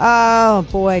 Oh,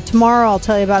 boy. Tomorrow I'll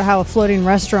tell you about how a floating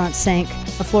restaurant sank.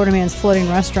 A Florida man's floating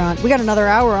restaurant. We got another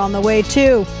hour on the way,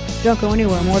 too. Don't go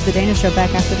anywhere. More of the Dana Show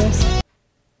back after this.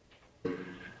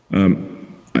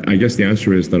 I guess the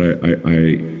answer is that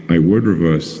I would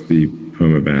reverse the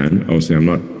perma ban. Obviously, I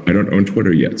don't own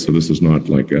Twitter yet, so this is not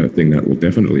like a thing that will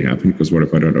definitely happen, because what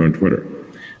if I don't own Twitter?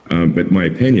 But my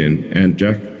opinion, and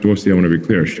Jack Dorsey, I want to be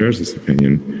clear, shares this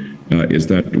opinion, is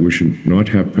that we should not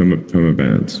have perma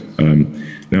bans.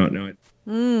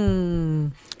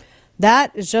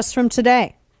 That is just from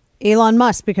today. Elon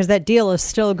Musk, because that deal is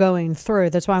still going through.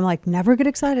 That's why I'm like, never get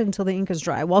excited until the ink is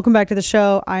dry. Welcome back to the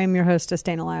show. I am your hostess,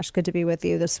 Dana Lash. Good to be with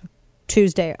you this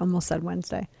Tuesday. Almost said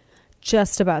Wednesday.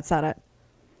 Just about said it.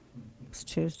 It's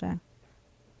Tuesday.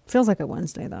 Feels like a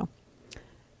Wednesday, though.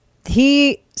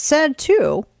 He said,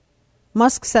 too,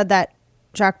 Musk said that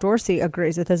Jack Dorsey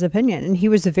agrees with his opinion, and he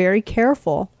was very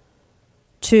careful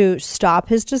to stop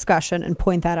his discussion and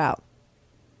point that out.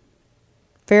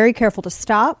 Very careful to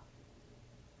stop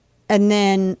and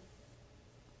then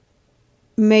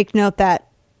make note that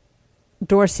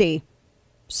Dorsey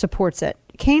supports it.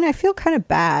 Kane, I feel kind of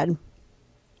bad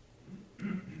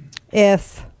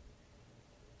if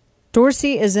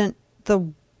Dorsey isn't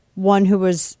the one who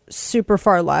was super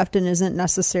far left and isn't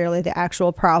necessarily the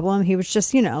actual problem. He was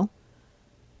just, in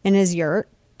his yurt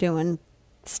doing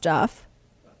stuff.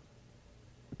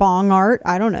 Bong art,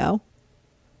 I don't know.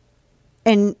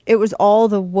 And it was all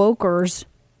the wokers,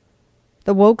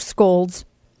 the woke scolds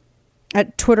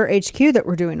at Twitter HQ that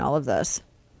were doing all of this.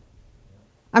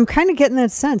 I'm kind of getting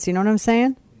that sense, you know what I'm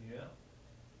saying? Yeah.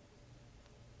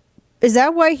 Is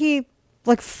that why he,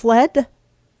 fled?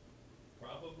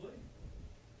 Probably.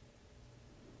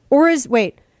 Or it's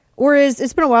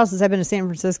been a while since I've been to San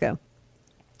Francisco.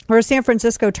 Or San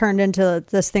Francisco turned into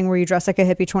this thing where you dress like a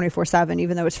hippie 24/7,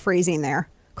 even though it's freezing there.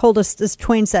 Coldest, as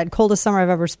Twain said, coldest summer I've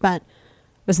ever spent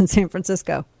was in San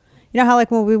Francisco. You know how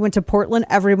when we went to Portland,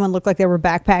 everyone looked like they were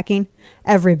backpacking?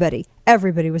 Everybody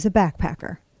was a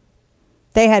backpacker.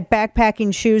 They had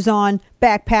backpacking shoes on,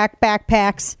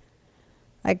 backpacks,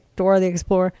 like Dora the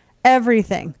Explorer,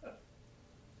 everything.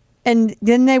 And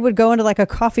then they would go into a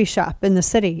coffee shop in the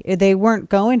city. They weren't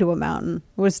going to a mountain.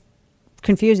 It was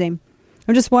confusing.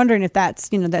 I'm just wondering if that's,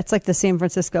 that's like the San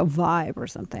Francisco vibe or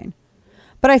something.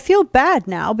 But I feel bad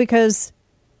now because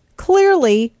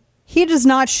clearly he does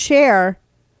not share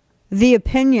the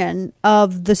opinion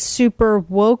of the super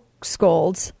woke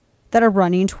scolds that are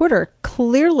running Twitter.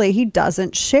 Clearly he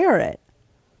doesn't share it.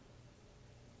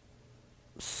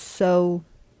 So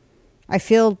I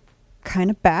feel kind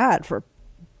of bad for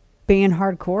being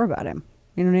hardcore about him.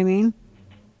 You know what I mean?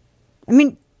 I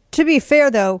mean, to be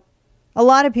fair, though, a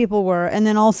lot of people were. And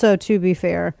then also, to be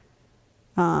fair,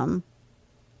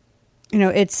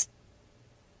 it's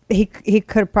he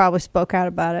could have probably spoke out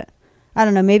about it. I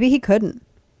don't know. Maybe he couldn't.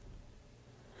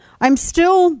 I'm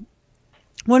still...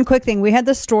 One quick thing. We had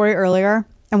this story earlier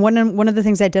And one of the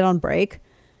things I did on break,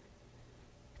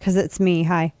 because it's me,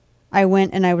 I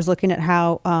went and I was looking at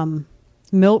how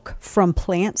milk from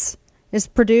plants is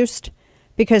produced.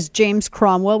 Because James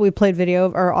Cromwell, we played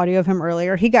video or audio of him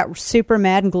earlier, he got super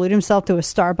mad and glued himself to a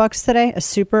Starbucks today,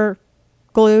 super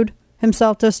glued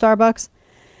himself to a Starbucks.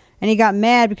 And he got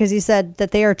mad because he said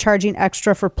that they are charging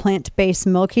extra for plant-based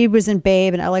milk. He was in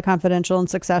Babe and LA Confidential and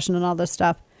Succession and all this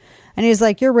stuff. And he's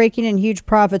like, you're raking in huge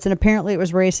profits. And apparently it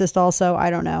was racist also. I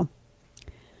don't know.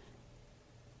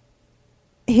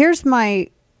 Here's my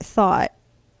thought.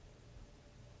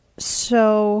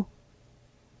 So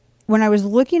when I was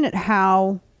looking at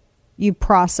how you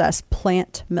process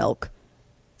plant milk,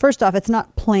 first off, it's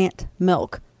not plant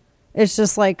milk. It's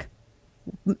just like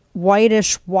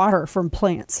whitish water from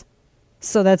plants.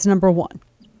 So that's number one.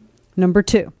 Number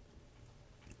two,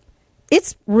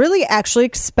 it's really actually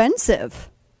expensive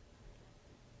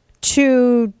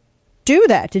to do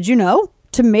that. Did you know?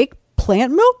 To make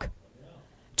plant milk,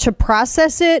 to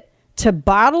process it, to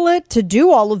bottle it, to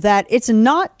do all of that, it's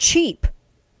not cheap.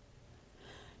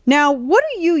 Now, what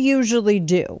do you usually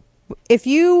do if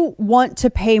you want to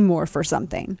pay more for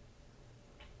something?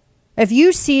 If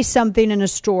you see something in a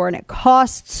store and it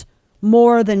costs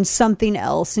more than something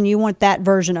else and you want that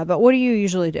version of it, what do you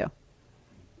usually do?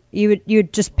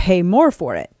 You'd just pay more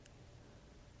for it.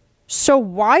 So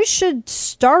why should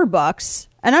Starbucks,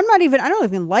 and I don't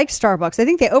even like Starbucks. I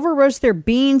think they over roast their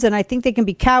beans and I think they can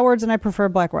be cowards and I prefer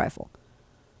Black Rifle.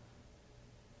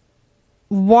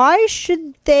 Why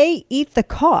should they eat the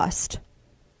cost?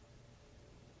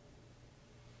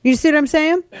 You see what I'm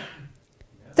saying?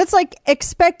 That's like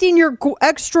expecting your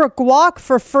extra guac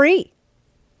for free.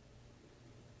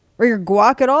 Or your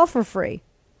guac at all for free.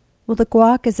 Well, the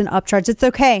guac is an upcharge. It's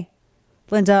okay.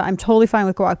 Linda, I'm totally fine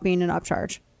with guac being an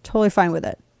upcharge. Totally fine with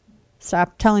it.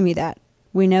 Stop telling me that.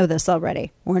 We know this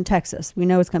already. We're in Texas. We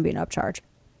know it's going to be an upcharge.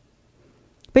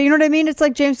 But you know what I mean? It's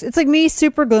like James, it's like me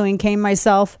super gluing cane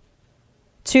myself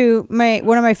to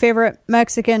one of my favorite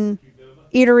Mexican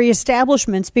eatery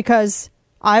establishments because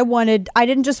I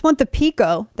didn't just want the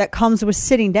pico that comes with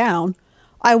sitting down.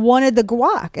 I wanted the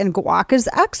guac, and guac is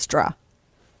extra.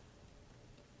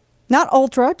 Not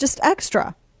ultra, just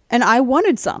extra. And I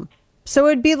wanted some. So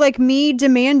it'd be like me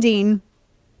demanding,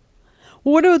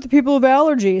 what about the people with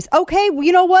allergies? Okay, well,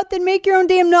 you know what? Then make your own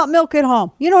damn nut milk at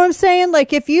home. You know what I'm saying?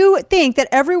 Like, if you think that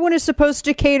everyone is supposed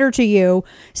to cater to you,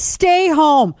 stay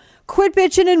home. Quit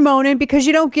bitching and moaning because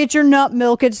you don't get your nut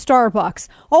milk at Starbucks.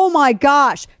 Oh my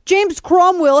gosh. James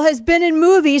Cromwell has been in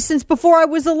movies since before I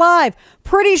was alive.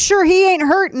 Pretty sure he ain't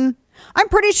hurting. I'm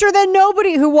pretty sure that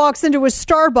nobody who walks into a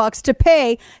Starbucks to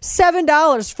pay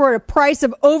 $7 for a price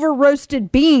of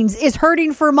over-roasted beans is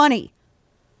hurting for money.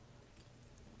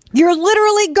 You're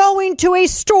literally going to a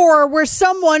store where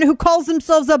someone who calls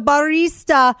themselves a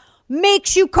barista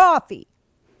makes you coffee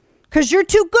because you're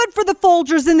too good for the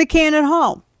Folgers in the can at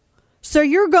home. So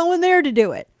you're going there to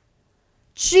do it.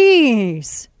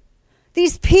 Jeez.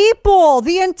 These people,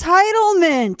 the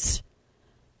entitlement.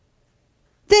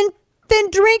 Then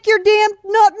drink your damn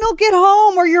nut milk at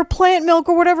home or your plant milk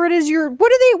or whatever it is.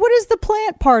 What is the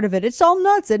plant part of it? It's all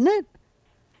nuts, isn't it?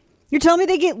 You're telling me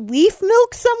they get leaf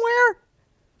milk somewhere?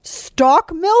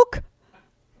 Stalk milk?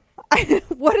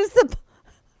 What is the...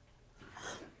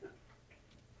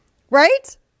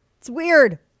 Right? It's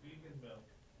weird.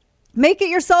 Make it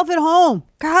yourself at home.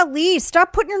 Golly,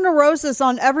 stop putting your neurosis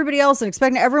on everybody else and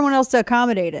expecting everyone else to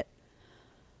accommodate it.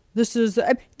 There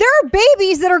are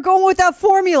babies that are going without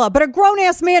formula, but a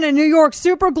grown-ass man in New York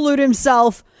super glued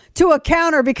himself to a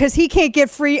counter because he can't get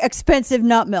free expensive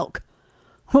nut milk.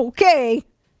 Okay,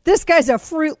 this guy's a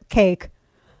fruitcake.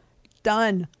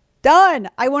 Done.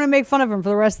 I want to make fun of him for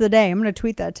the rest of the day. I'm going to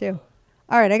tweet that too.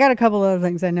 All right, I got a couple other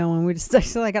things I know, and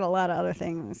I got a lot of other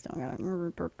things. I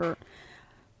still got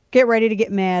get ready to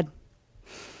get mad.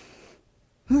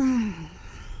 Are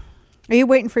you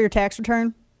waiting for your tax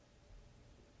return?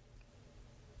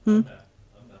 I'm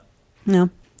not. No.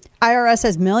 IRS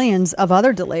has millions of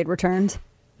other delayed returns.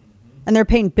 And they're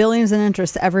paying billions in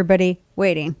interest to everybody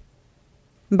waiting.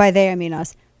 And by they, I mean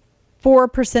us.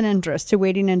 4% interest to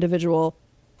waiting individual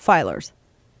filers.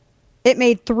 It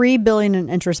made $3 billion in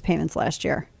interest payments last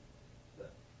year.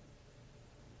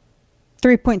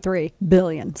 3.3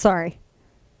 billion. Sorry.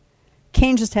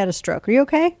 Kane just had a stroke. Are you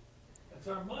okay? That's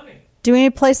our money. Do we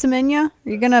need to play some Enya? Are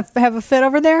you going to have a fit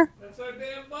over there? That's our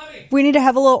damn money. We need to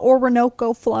have a little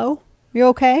Orinoco flow. You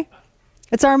okay?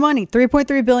 It's our money.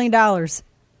 $3.3 billion.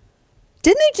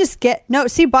 Didn't they just get... No,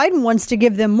 see, Biden wants to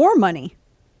give them more money.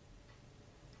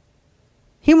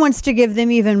 He wants to give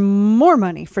them even more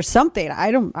money for something.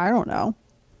 I don't know.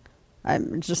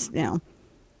 I'm just,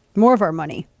 More of our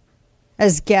money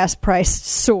as gas prices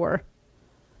soar.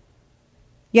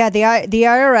 Yeah, the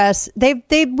IRS,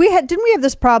 didn't we have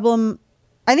this problem?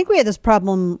 I think we had this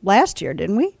problem last year,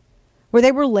 didn't we? Where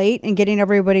they were late in getting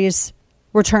everybody's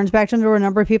returns back to them. There were a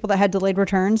number of people that had delayed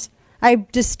returns. I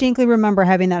distinctly remember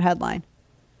having that headline.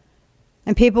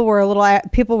 And people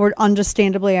were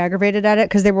understandably aggravated at it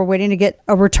because they were waiting to get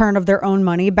a return of their own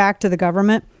money back to the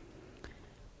government.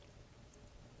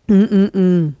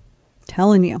 Telling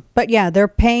you. But yeah, we're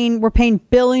paying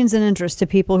billions in interest to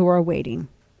people who are waiting.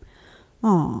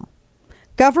 Oh,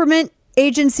 government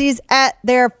agencies at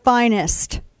their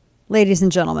finest, ladies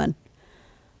and gentlemen.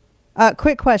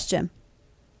 Quick question.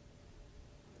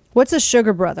 What's a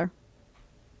sugar brother?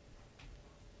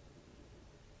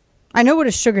 I know what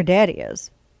a sugar daddy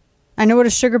is. I know what a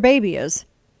sugar baby is.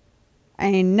 I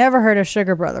ain't never heard of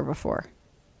sugar brother before.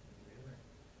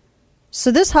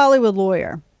 So this Hollywood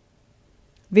lawyer,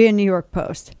 via New York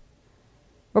Post,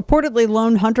 reportedly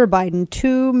loaned Hunter Biden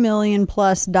 $2 million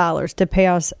plus to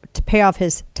pay off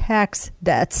his tax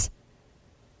debts.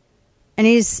 And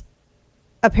he's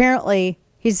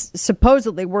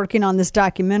supposedly working on this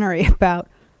documentary about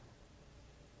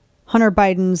Hunter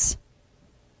Biden's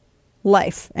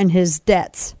life and his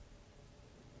debts.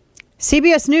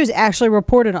 CBS News actually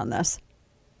reported on this.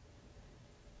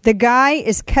 The guy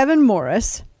is Kevin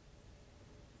Morris,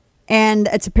 and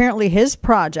it's apparently his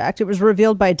project. It was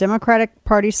revealed by a Democratic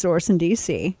Party source in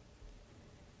D.C.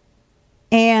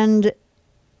 And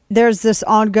there's this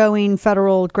ongoing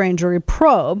federal grand jury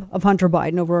probe of Hunter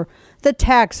Biden over the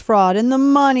tax fraud and the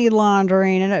money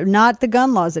laundering, and not the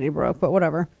gun laws that he broke, but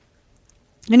whatever.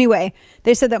 Anyway,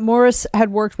 they said that Morris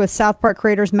had worked with South Park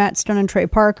creators Matt Stone and Trey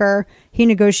Parker. He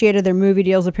negotiated their movie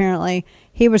deals, apparently.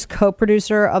 He was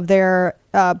co-producer of their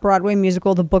Broadway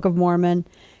musical, The Book of Mormon.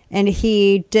 And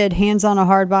he did Hands on a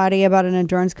Hard Body about an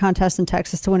endurance contest in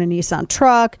Texas to win a Nissan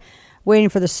truck, Waiting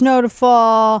for the Snow to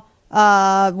Fall,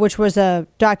 which was a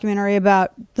documentary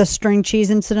about the string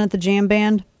cheese incident at the jam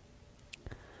band.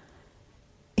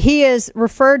 He is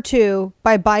referred to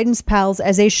by Biden's pals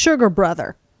as a sugar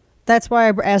brother. That's why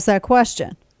I asked that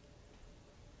question.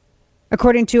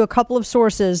 According to a couple of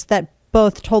sources that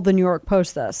both told the New York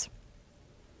Post this.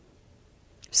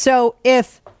 So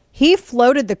if he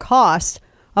floated the cost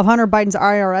of Hunter Biden's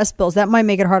IRS bills, that might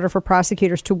make it harder for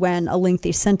prosecutors to win a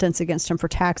lengthy sentence against him for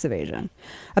tax evasion.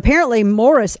 Apparently,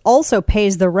 Morris also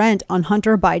pays the rent on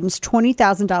Hunter Biden's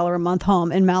 $20,000 a month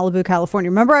home in Malibu, California.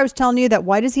 Remember I was telling you that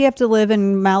why does he have to live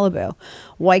in Malibu?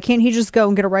 Why can't he just go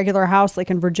and get a regular house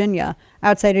like in Virginia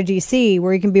outside of D.C.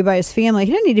 where he can be by his family?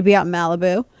 He didn't need to be out in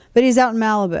Malibu, but he's out in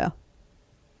Malibu.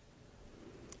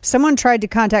 Someone tried to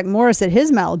contact Morris at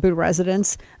his Malibu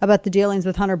residence about the dealings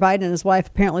with Hunter Biden, and his wife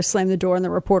apparently slammed the door in the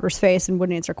reporter's face and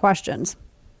wouldn't answer questions.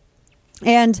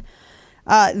 And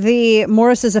the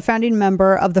Morris is a founding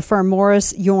member of the firm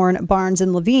Morris, Yorn, Barnes,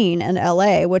 and Levine in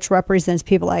L.A., which represents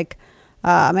people like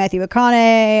Matthew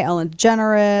McConaughey, Ellen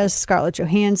DeGeneres, Scarlett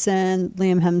Johansson,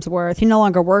 Liam Hemsworth. He no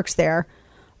longer works there,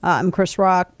 and Chris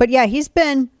Rock. But yeah, he's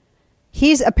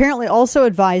apparently also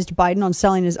advised Biden on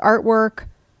selling his artwork,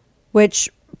 which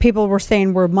people were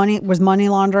saying was money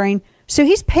laundering. So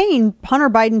he's paying Hunter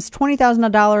Biden's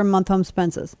 $20,000 a month home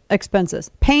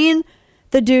expenses, paying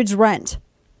the dude's rent.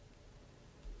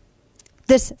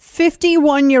 This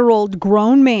 51-year-old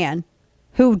grown man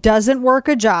who doesn't work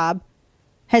a job,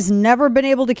 has never been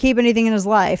able to keep anything in his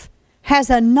life,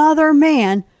 has another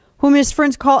man whom his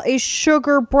friends call a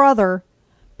sugar brother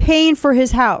paying for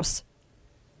his house.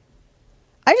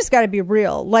 I just got to be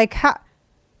real. Like,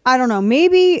 I don't know,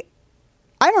 maybe...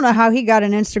 I don't know how he got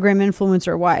an Instagram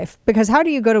influencer wife, because how do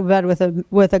you go to bed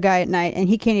with a guy at night and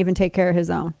he can't even take care of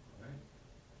his own?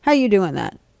 How you doing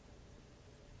that?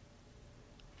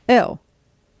 Ew.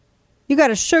 You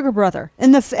got a sugar brother.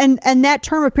 And that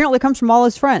term apparently comes from all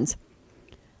his friends.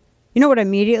 You know what I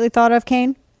immediately thought of,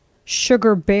 Kane?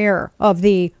 Sugar bear of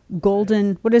the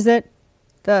golden, what is it?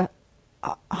 The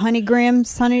honey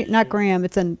grams? Not graham,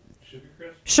 it's a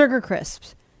sugar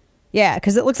crisps. Yeah,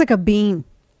 because it looks like a bean.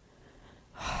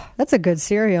 That's a good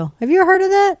cereal. Have you heard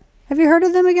of that? Have you heard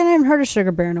of them again? I haven't heard of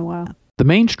Sugar Bear in a while. The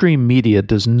mainstream media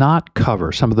does not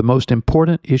cover some of the most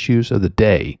important issues of the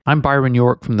day. I'm Byron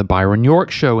York from The Byron York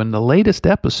Show. In the latest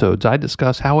episodes, I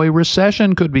discuss how a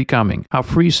recession could be coming, how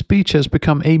free speech has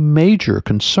become a major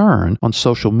concern on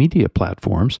social media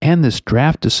platforms, and this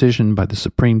draft decision by the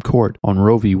Supreme Court on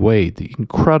Roe v. Wade, the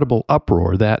incredible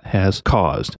uproar that has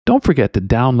caused. Don't forget to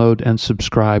download and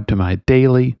subscribe to my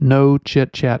daily No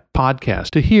Chit Chat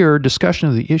podcast to hear discussion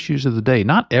of the issues of the day.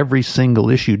 Not every single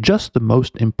issue, just the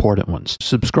most important ones.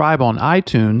 Subscribe on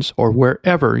iTunes or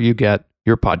wherever you get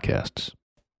your podcasts.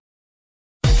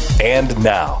 And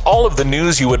now, all of the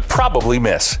news you would probably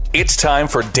miss. It's time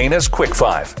for Dana's Quick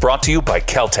Five, brought to you by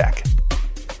Caltech.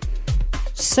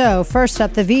 So, first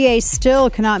up, the VA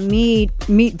still cannot meet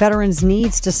veterans'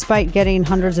 needs despite getting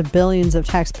hundreds of billions of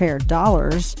taxpayer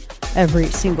dollars every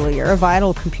single year. A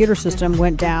vital computer system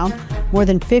went down more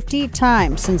than 50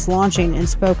 times since launching in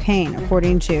Spokane,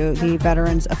 according to the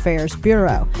Veterans Affairs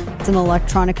Bureau. It's an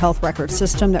electronic health record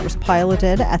system that was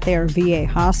piloted at their VA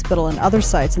hospital and other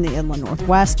sites in the Inland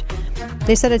Northwest.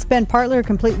 They said it's been partly or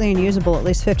completely unusable at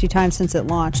least 50 times since it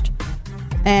launched.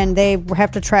 And they have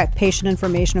to track patient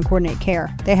information and coordinate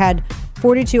care. They had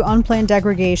 42 unplanned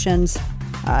degradations,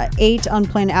 8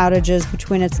 unplanned outages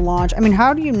between its launch. I mean,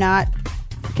 how do you not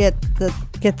get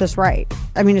this right?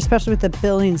 I mean, especially with the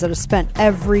billions that are spent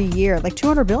every year, like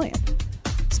 $200 billion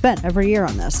spent every year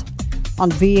on this,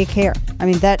 on VA care. I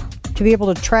mean, that to be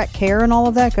able to track care and all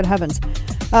of that, good heavens.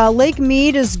 Lake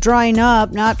Mead is drying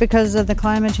up, not because of the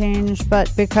climate change, but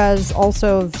because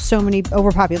also of so many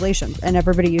overpopulation and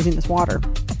everybody using this water.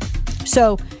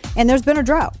 So, and there's been a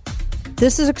drought.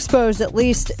 This is exposed, at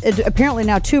least, apparently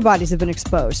now 2 bodies have been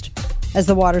exposed as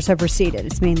the waters have receded.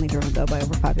 It's mainly driven, though, by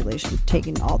overpopulation,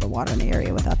 taking all the water in the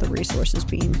area without the resources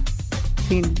being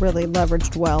really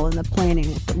leveraged well and the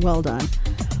planning well done.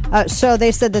 So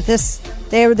they said that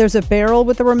there's a barrel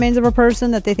with the remains of a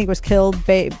person that they think was killed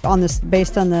based on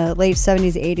the late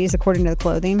 70s, 80s, according to the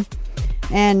clothing.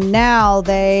 And now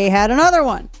they had another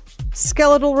one.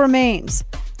 Skeletal remains.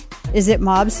 Is it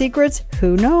mob secrets?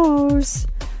 Who knows?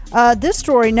 This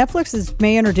story, Netflix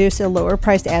may introduce a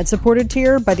lower-priced ad-supported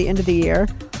tier by the end of the year,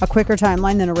 a quicker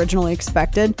timeline than originally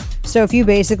expected. So if you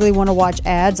basically want to watch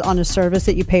ads on a service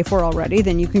that you pay for already,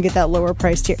 then you can get that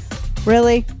lower-priced tier.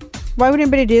 Really? Why would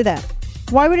anybody do that?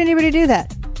 Why would anybody do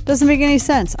that? Doesn't make any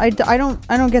sense. I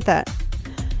don't get that.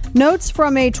 Notes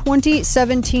from a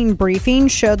 2017 briefing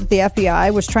showed that the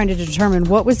FBI was trying to determine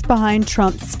what was behind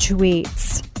Trump's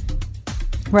tweets.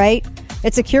 Right?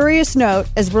 It's a curious note.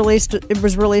 It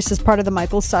was released as part of the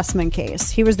Michael Sussman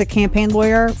case. He was the campaign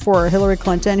lawyer for Hillary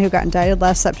Clinton who got indicted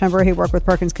last September. He worked with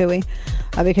Perkins Coie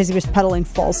because he was peddling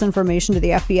false information to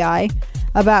the FBI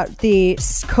about the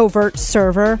covert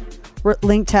server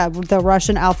linked to the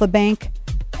Russian Alpha Bank,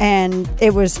 and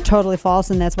it was totally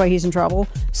false, and that's why he's in trouble.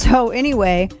 So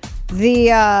anyway, they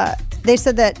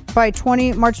said that by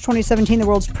March 2017, the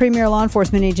world's premier law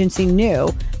enforcement agency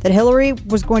knew that Hillary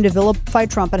was going to vilify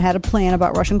Trump and had a plan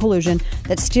about Russian collusion,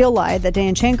 that Steele lied, that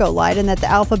Danchenko lied, and that the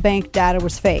Alpha Bank data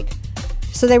was fake.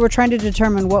 So they were trying to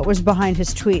determine what was behind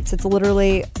his tweets. It's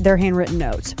literally their handwritten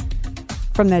notes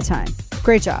from that time.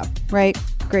 Great job, right?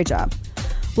 Great job.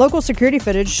 Local security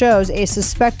footage shows a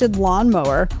suspected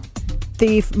lawnmower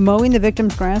thief mowing the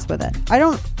victim's grass with it. I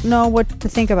don't know what to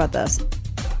think about this.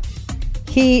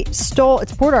 He stole,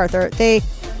 it's Port Arthur.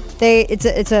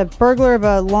 It's a burglar of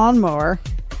a lawnmower,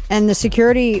 and the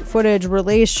security footage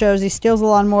released shows he steals the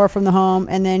lawnmower from the home,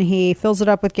 and then he fills it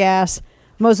up with gas,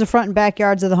 mows the front and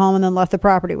backyards of the home, and then left the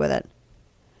property with it.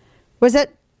 Was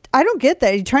that? I don't get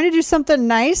that. Are you trying to do something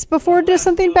nice before it does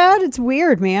something bad? It's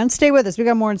weird, man. Stay with us. We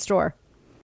got more in store.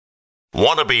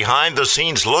 Want a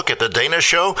behind-the-scenes look at The Dana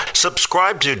Show?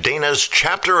 Subscribe to Dana's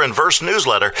Chapter and Verse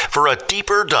newsletter for a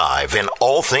deeper dive in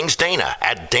all things Dana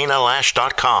at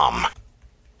danalash.com.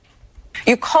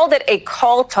 You called it a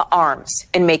call to arms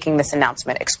in making this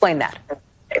announcement. Explain that.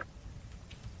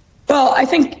 Well, I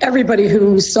think everybody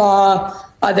who saw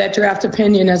that draft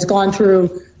opinion has gone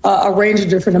through a range of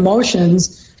different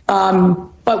emotions.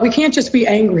 But we can't just be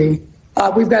angry.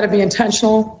 We've got to be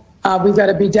intentional. We've got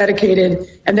to be dedicated.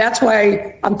 And that's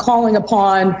why I'm calling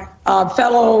upon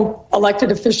fellow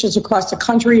elected officials across the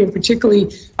country, and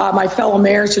particularly my fellow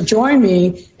mayors, to join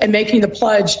me in making the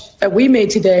pledge that we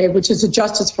made today, which is a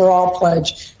Justice for All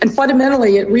pledge. And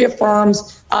fundamentally, it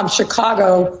reaffirms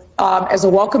Chicago as a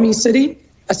welcoming city,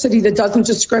 a city that doesn't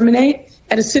discriminate,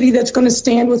 and a city that's going to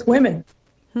stand with women.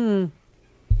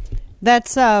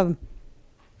 That's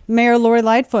Mayor Lori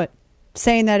Lightfoot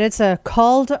saying that it's a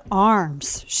call to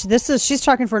arms. She's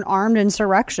talking for an armed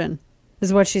insurrection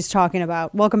is what she's talking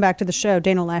about. Welcome back to the show.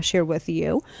 Dana Lash here with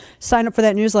you. Sign up for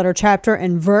that newsletter, Chapter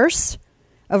and Verse,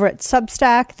 over at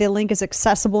Substack. The link is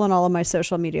accessible in all of my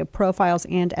social media profiles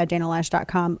and at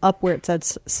danalash.com, up where it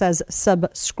says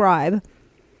subscribe.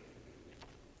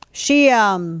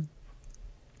 Lori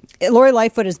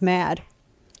Lightfoot is mad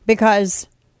because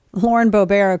Lauren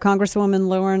Boebert, Congresswoman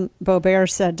Lauren Boebert,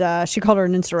 said she called her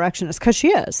an insurrectionist, because she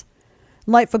is.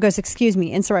 Lightfoot goes, excuse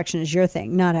me, insurrection is your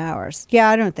thing, not ours. Yeah,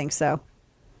 I don't think so.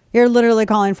 You're literally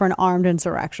calling for an armed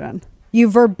insurrection. You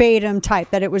verbatim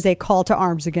typed that it was a call to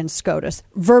arms against SCOTUS.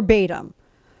 Verbatim.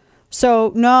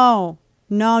 So, no.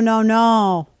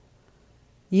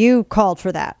 You called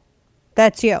for that.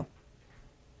 That's you.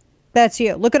 That's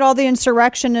you. Look at all the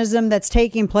insurrectionism that's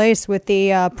taking place with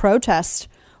the protest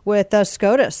with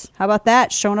SCOTUS. How about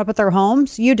that? Showing up at their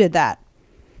homes? You did that.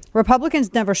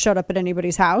 Republicans never showed up at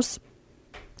anybody's house.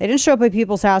 They didn't show up at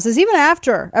people's houses, even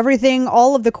after everything,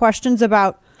 all of the questions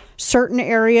about certain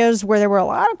areas where there were a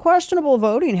lot of questionable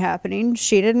voting happening.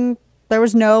 Nobody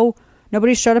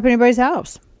showed up at anybody's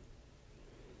house.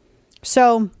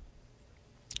 So,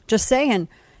 just saying,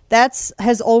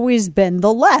 has always been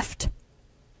the left.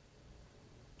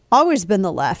 Always been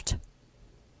the left.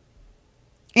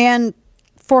 And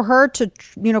for her to,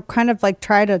 kind of like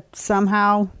try to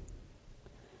somehow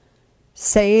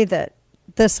say that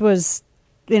this was,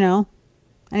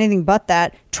 anything but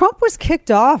that. Trump was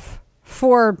kicked off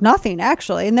for nothing,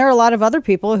 actually. And there are a lot of other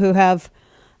people who have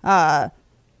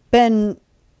been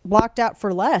blocked out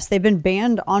for less. They've been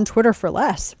banned on Twitter for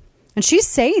less. And she's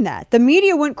saying that. The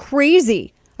media went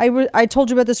crazy. I told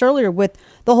you about this earlier with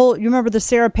the whole, you remember the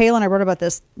Sarah Palin, I wrote about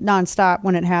this nonstop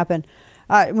when it happened.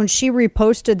 When she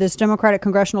reposted this Democratic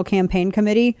Congressional Campaign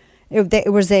Committee,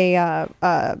 it was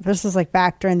this was like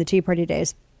back during the Tea Party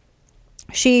days.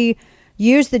 She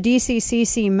used the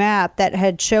DCCC map that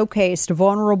had showcased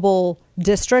vulnerable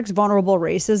districts, vulnerable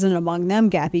races, and among them,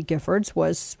 Gabby Giffords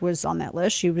was on that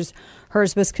list.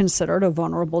 Hers was considered a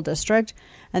vulnerable district,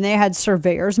 and they had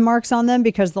surveyor's marks on them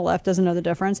because the left doesn't know the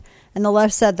difference. And the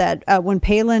left said that when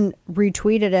Palin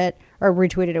retweeted it,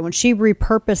 when she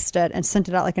repurposed it and sent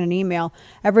it out like in an email,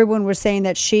 everyone was saying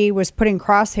that she was putting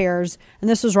crosshairs, and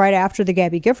this was right after the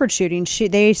Gabby Gifford shooting.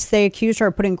 They accused her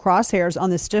of putting crosshairs on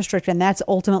this district, and that's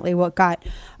ultimately what got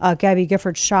Gabby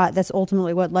Gifford shot. That's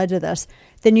ultimately what led to this.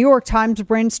 The New York Times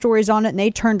ran stories on it, and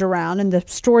they turned around, and the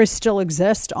stories still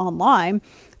exist online.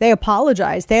 They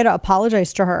apologized. They had to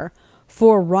apologize to her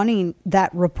for running that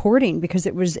reporting because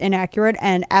it was inaccurate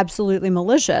and absolutely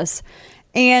malicious.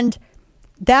 And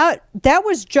that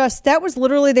was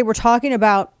literally, they were talking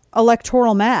about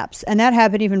electoral maps, and that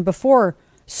happened even before.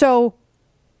 So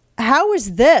how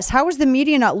is the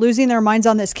media not losing their minds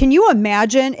on this? Can you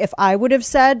imagine if I would have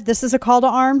said this is a call to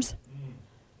arms?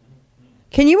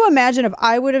 Can you imagine if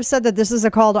I would have said that this is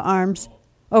a call to arms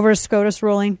over a SCOTUS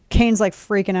ruling? Kane's like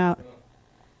freaking out.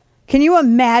 Can you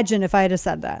imagine if I had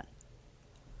said that?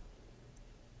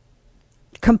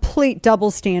 Complete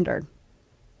double standard.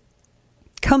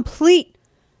 Complete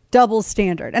double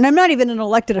standard. And I'm not even an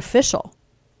elected official.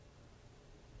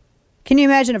 Can you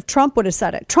imagine if Trump would have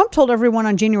said it? Trump told everyone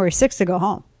on January 6th to go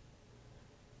home.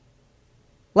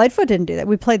 Lightfoot didn't do that.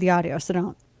 We played the audio, so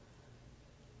don't.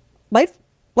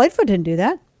 Lightfoot didn't do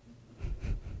that.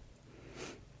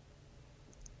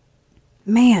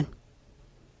 Man,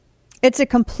 it's a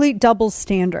complete double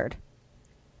standard.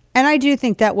 And I do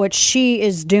think that what she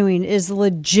is doing is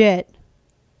legit.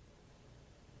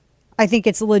 I think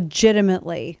it's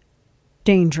legitimately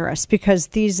dangerous because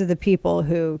these are the people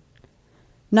who,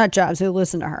 nut jobs, who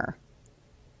listen to her.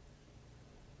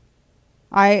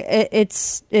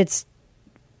 It's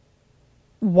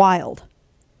wild.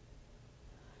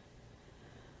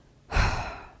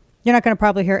 You're not going to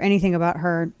probably hear anything about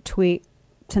her tweet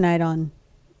tonight on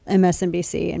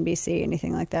MSNBC, NBC,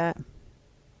 anything like that.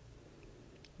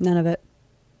 None of it.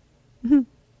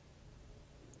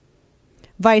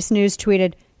 Vice News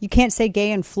tweeted, "You can't say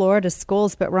gay in Florida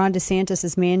schools, but Ron DeSantis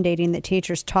is mandating that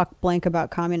teachers talk blank about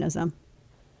communism."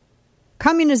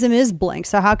 Communism is blank,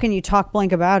 so how can you talk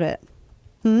blank about it?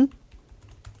 I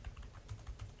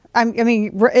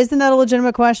mean, isn't that a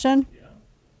legitimate question?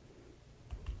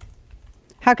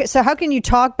 Yeah. How can you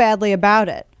talk badly about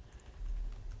it?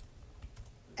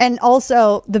 And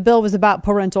also, the bill was about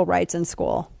parental rights in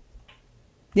school.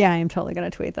 Yeah, I am totally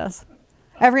going to tweet this.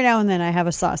 Every now and then I have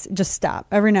a sauce. Just stop.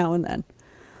 Every now and then.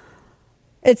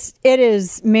 It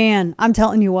is, man, I'm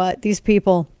telling you what, these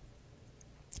people,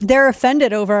 they're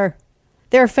offended over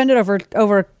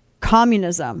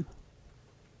communism.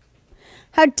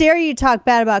 How dare you talk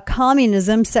bad about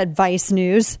communism, said Vice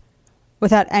News,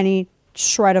 without any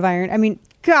shred of iron. I mean,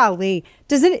 golly,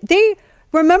 they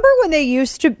remember when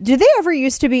did they ever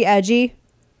used to be edgy?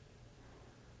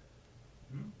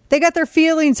 They got their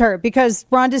feelings hurt because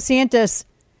Ron DeSantis,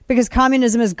 because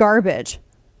communism is garbage.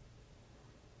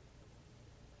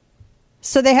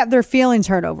 So they have their feelings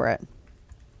hurt over it.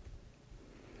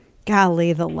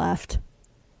 Golly, the left.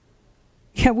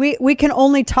 Yeah, we can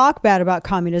only talk bad about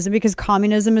communism because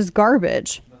communism is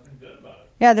garbage. Nothing good about it.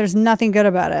 Yeah, there's nothing good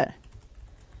about it.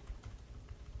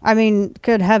 I mean,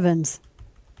 good heavens.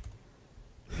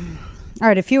 All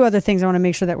right, a few other things I want to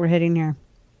make sure that we're hitting here.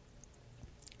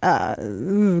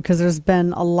 Because there's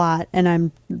been a lot, and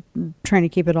I'm trying to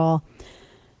keep it all.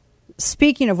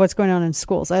 speaking of what's going on in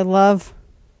schools, I love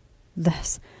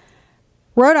this.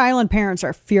 Rhode Island parents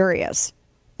are furious.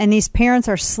 And these parents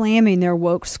are slamming their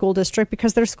woke school district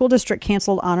because their school district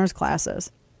canceled honors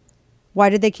classes. Why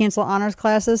did they cancel honors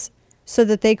classes? So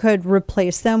that they could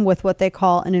replace them with what they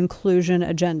call an inclusion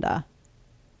agenda.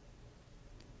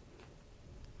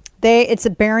 It's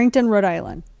at Barrington, Rhode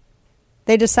Island.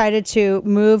 They decided to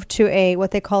move to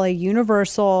what they call a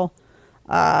universal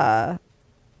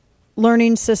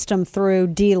learning system through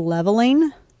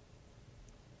de-leveling.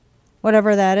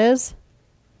 Whatever that is.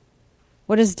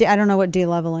 I don't know what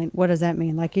de-leveling, what does that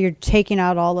mean? Like you're taking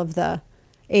out all of the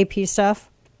AP stuff?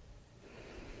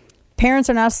 Parents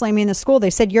are now slamming the school. They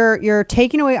said you're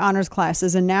taking away honors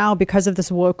classes, and now because of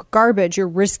this woke garbage, you're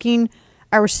risking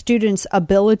our students'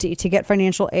 ability to get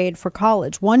financial aid for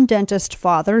college. One dentist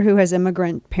father who has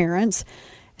immigrant parents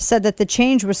said that the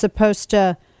change was supposed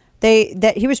to,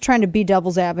 that he was trying to be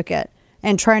devil's advocate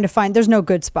and trying to find, there's no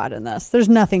good spot in this. There's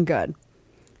nothing good.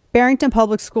 Barrington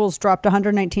Public Schools dropped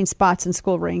 119 spots in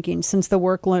school rankings since the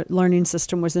work learning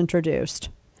system was introduced.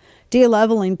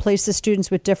 De-leveling places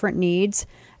students with different needs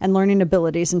and learning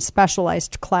abilities in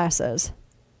specialized classes.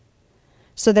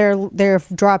 So they're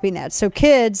dropping that. So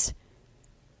kids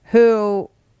who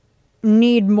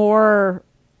need more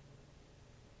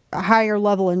higher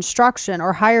level instruction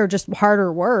or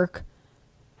harder work,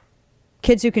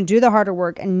 kids who can do the harder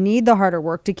work and need the harder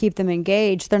work to keep them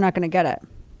engaged, they're not going to get it.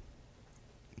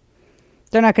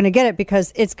 They're not going to get it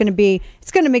because it's going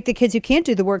to make the kids who can't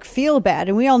do the work feel bad.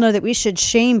 And we all know that we should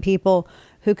shame people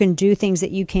who can do things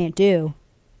that you can't do.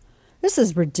 This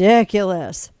is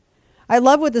ridiculous. I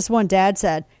love what this one dad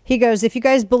said. He goes, if you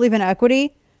guys believe in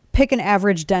equity, pick an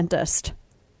average dentist.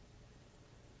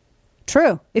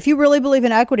 True. If you really believe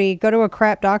in equity, go to a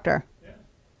crap doctor.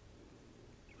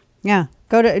 Yeah,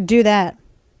 do that.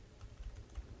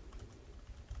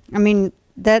 I mean,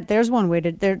 there's one way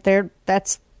to,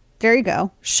 there you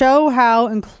go. Show how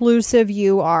inclusive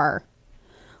you are.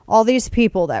 All these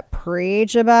people that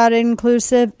preach about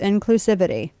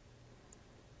inclusivity.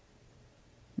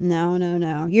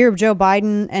 No. You're Joe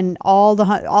Biden and all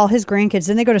his grandkids.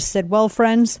 Didn't they go to Sidwell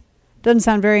Friends? Doesn't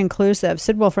sound very inclusive.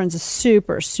 Sidwell Friends is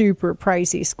super, super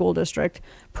pricey school district.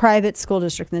 Private school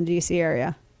district in the D.C.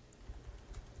 area.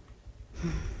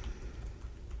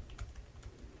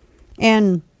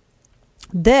 And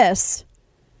this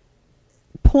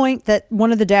point that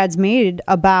one of the dads made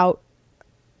about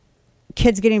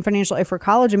kids getting financial aid for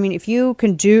college. I mean, if you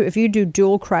do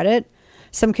dual credit,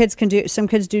 some kids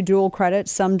do dual credit,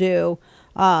 some do,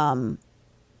 they'll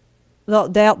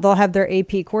have their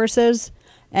AP courses,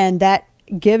 and that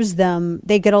gives them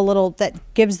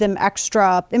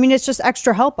extra, I mean, it's just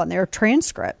extra help on their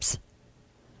transcripts.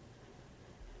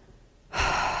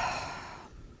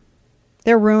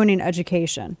 They're ruining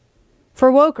education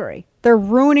for wokery. They're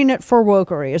ruining it for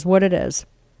wokery is what it is.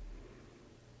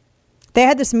 They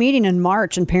had this meeting in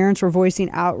March and parents were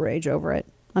voicing outrage over it.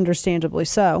 Understandably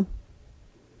so.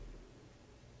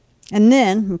 And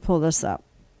then, let me pull this up.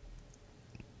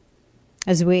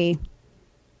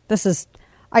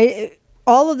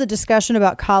 All of the discussion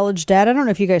about college debt, I don't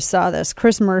know if you guys saw this.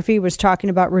 Chris Murphy was talking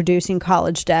about reducing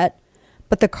college debt.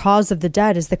 But the cause of the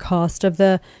debt is the cost of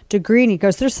the degree. And he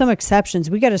goes, there's some exceptions.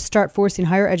 We got to start forcing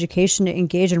higher education to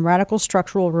engage in radical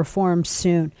structural reform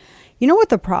soon. You know what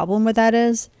the problem with that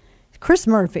is? Chris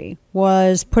Murphy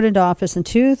was put into office in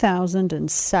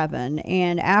 2007.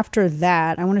 And after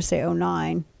that, I want to say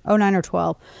 09 or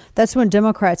 12, that's when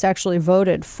Democrats actually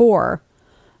voted for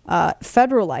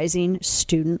federalizing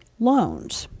student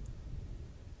loans.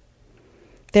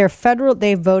 They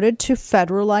voted to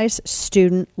federalize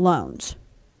student loans.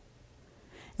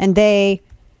 And they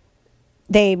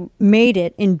made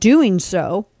it, in doing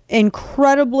so,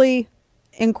 incredibly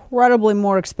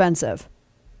more expensive.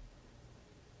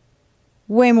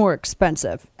 Way more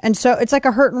expensive. And so it's like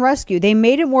a hurt and rescue. They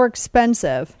made it more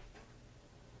expensive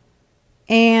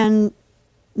and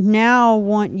now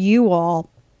want you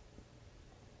all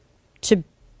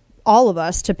of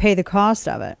us to pay the cost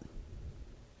of it.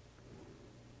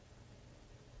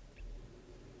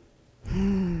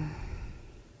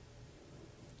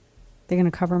 They're going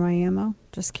to cover my ammo?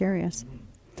 Just curious.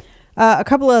 A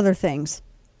couple other things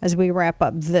as we wrap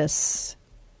up this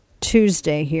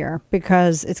Tuesday here,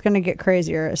 because it's going to get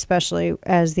crazier, especially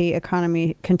as the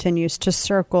economy continues to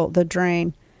circle the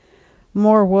drain.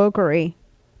 More wokery.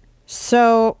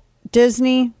 So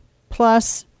Disney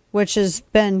Plus, which has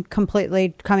been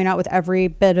completely coming out with every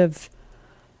bit of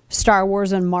Star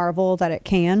Wars and Marvel that it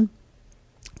can.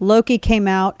 Loki came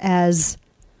out as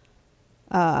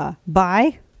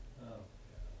bi.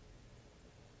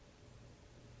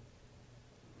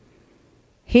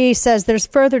 He says there's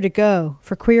further to go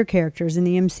for queer characters in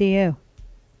the MCU.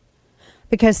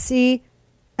 Because, see,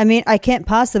 I mean, I can't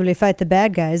possibly fight the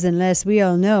bad guys unless we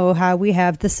all know how we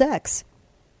have the sex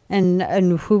and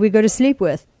who we go to sleep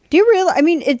with. Do you realize? I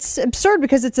mean, it's absurd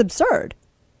because it's absurd.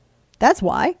 That's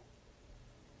why.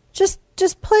 Just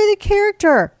play the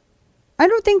character. I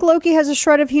don't think Loki has a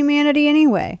shred of humanity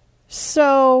anyway.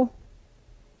 So,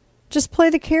 just play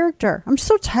the character. I'm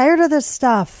so tired of this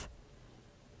stuff.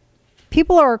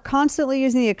 People are constantly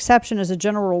using the exception as a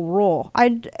general rule.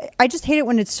 I just hate it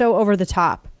when it's so over the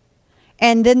top.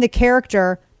 And then the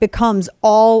character becomes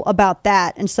all about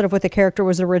that instead of what the character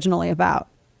was originally about.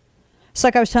 It's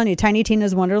like I was telling you, Tiny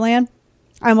Tina's Wonderland,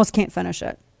 I almost can't finish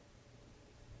it.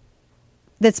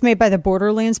 That's made by the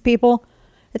Borderlands people.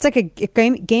 It's like a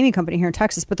gaming company here in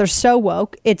Texas, but they're so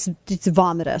woke, it's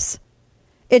vomitous.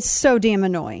 It's so damn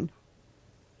annoying.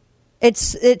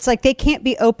 It's like they can't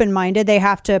be open-minded. They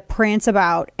have to prance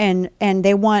about and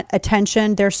they want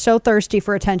attention. They're so thirsty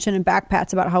for attention and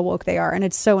backpats about how woke they are, and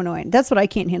it's so annoying. That's what I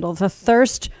can't handle. The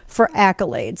thirst for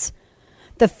accolades.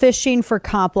 The fishing for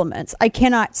compliments. I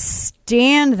cannot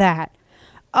stand that.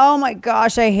 Oh my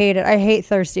gosh, I hate it. I hate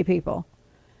thirsty people.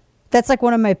 That's like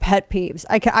one of my pet peeves.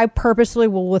 I purposely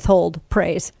will withhold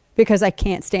praise because I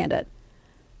can't stand it.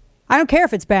 I don't care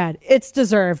if it's bad. It's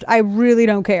deserved. I really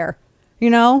don't care. You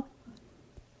know?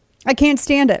 I can't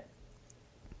stand it.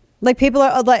 Like people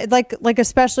are like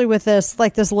especially with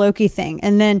this Loki thing,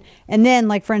 and then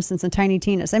like for instance in Tiny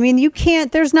Tina's. I mean, you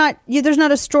can't. There's not a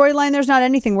storyline. There's not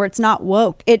anything where it's not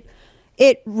woke.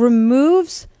 It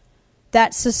removes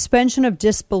that suspension of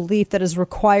disbelief that is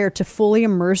required to fully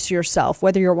immerse yourself,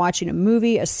 whether you're watching a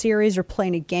movie, a series, or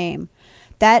playing a game.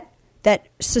 That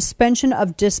suspension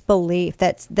of disbelief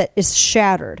that is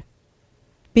shattered.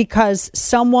 Because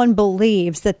someone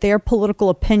believes that their political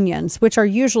opinions, which are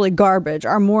usually garbage,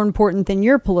 are more important than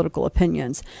your political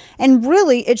opinions. And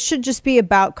really, it should just be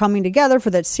about coming together for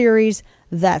that series,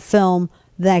 that film,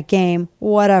 that game,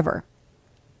 whatever.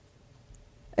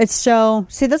 It's so...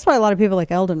 See, that's why a lot of people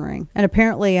like Elden Ring. And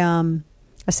apparently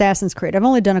Assassin's Creed. I've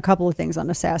only done a couple of things on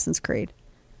Assassin's Creed.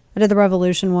 I did the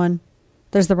Revolution one.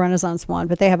 There's the Renaissance one,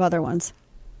 but they have other ones.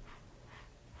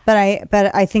 But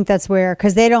I think that's where,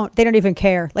 because they don't even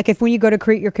care. Like if when you go to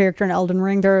create your character in Elden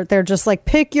Ring, they're just like,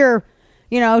 pick your,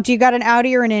 do you got an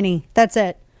Audi or an innie? That's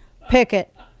it. Pick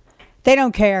it. They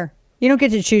don't care. You don't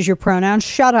get to choose your pronoun.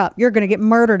 Shut up. You're going to get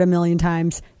murdered a million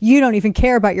times. You don't even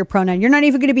care about your pronoun. You're not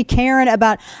even going to be caring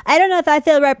about, I don't know if I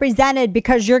feel represented,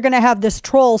 because you're going to have this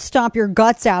troll stomp your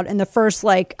guts out in the first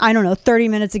 30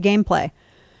 minutes of gameplay.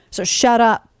 So shut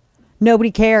up.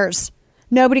 Nobody cares.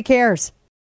 Nobody cares.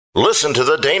 Listen to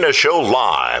The Dana Show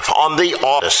live on the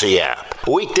Odyssey app.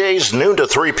 Weekdays noon to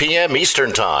 3 p.m.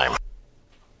 Eastern Time.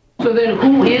 So then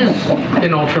who is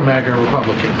an ultra-MAGA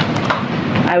Republican?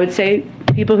 I would say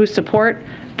people who support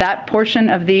that portion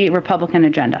of the Republican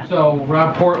agenda. So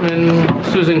Rob Portman,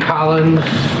 Susan Collins,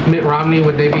 Mitt Romney,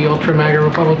 would they be ultra-MAGA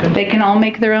Republican? They can all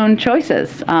make their own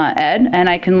choices, Ed,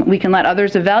 and we can let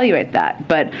others evaluate that.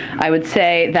 But I would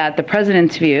say that the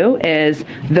president's view is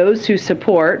those who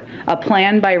support a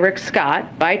plan by Rick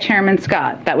Scott, by Chairman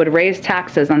Scott, that would raise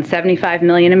taxes on 75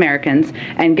 million Americans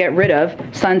and get rid of,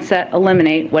 sunset,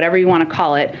 eliminate, whatever you want to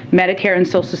call it, Medicare and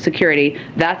Social Security.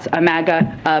 That's a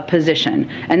MAGA position.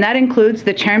 And that includes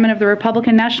the chairman of the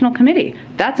Republican National Committee.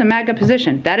 That's a MAGA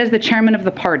position. That is the chairman of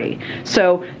the party.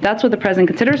 So that's what the president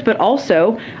considers. But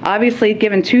also, obviously,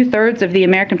 given 2/3 of the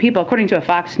American people, according to a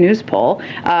Fox News poll,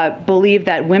 believe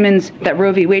that that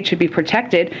Roe v. Wade should be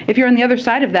protected. If you're on the other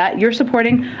side of that, you're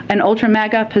supporting an ultra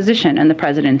MAGA position in the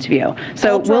president's view.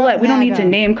 So we don't need to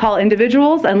name call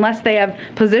individuals unless they have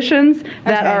positions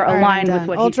that are aligned with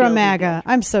what ultra he feels. MAGA.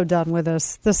 I'm so done with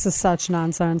this. This is such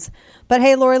nonsense. But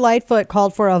hey, Lori Lightfoot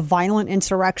called for a violent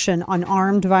insurrection,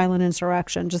 unarmed violent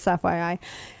insurrection. Just FYI.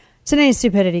 Today's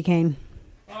stupidity, Kane.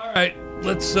 All right,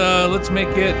 let's make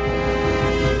it.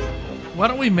 Why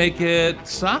don't we make it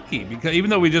Psaki? Because even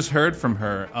though we just heard from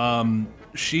her,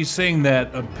 she's saying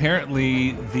that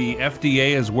apparently the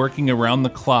FDA is working around the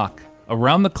clock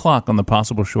on the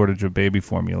possible shortage of baby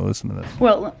formula. Listen to this.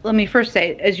 Well, let me first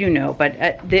say, as you know, but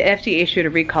the FDA issued a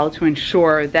recall to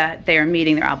ensure that they are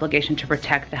meeting their obligation to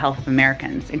protect the health of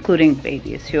Americans, including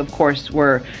babies, who, of course,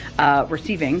 were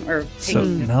receiving or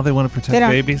taking. So now they want to protect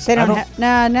babies? They don't.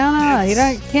 No. You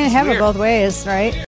can't have it both ways, right?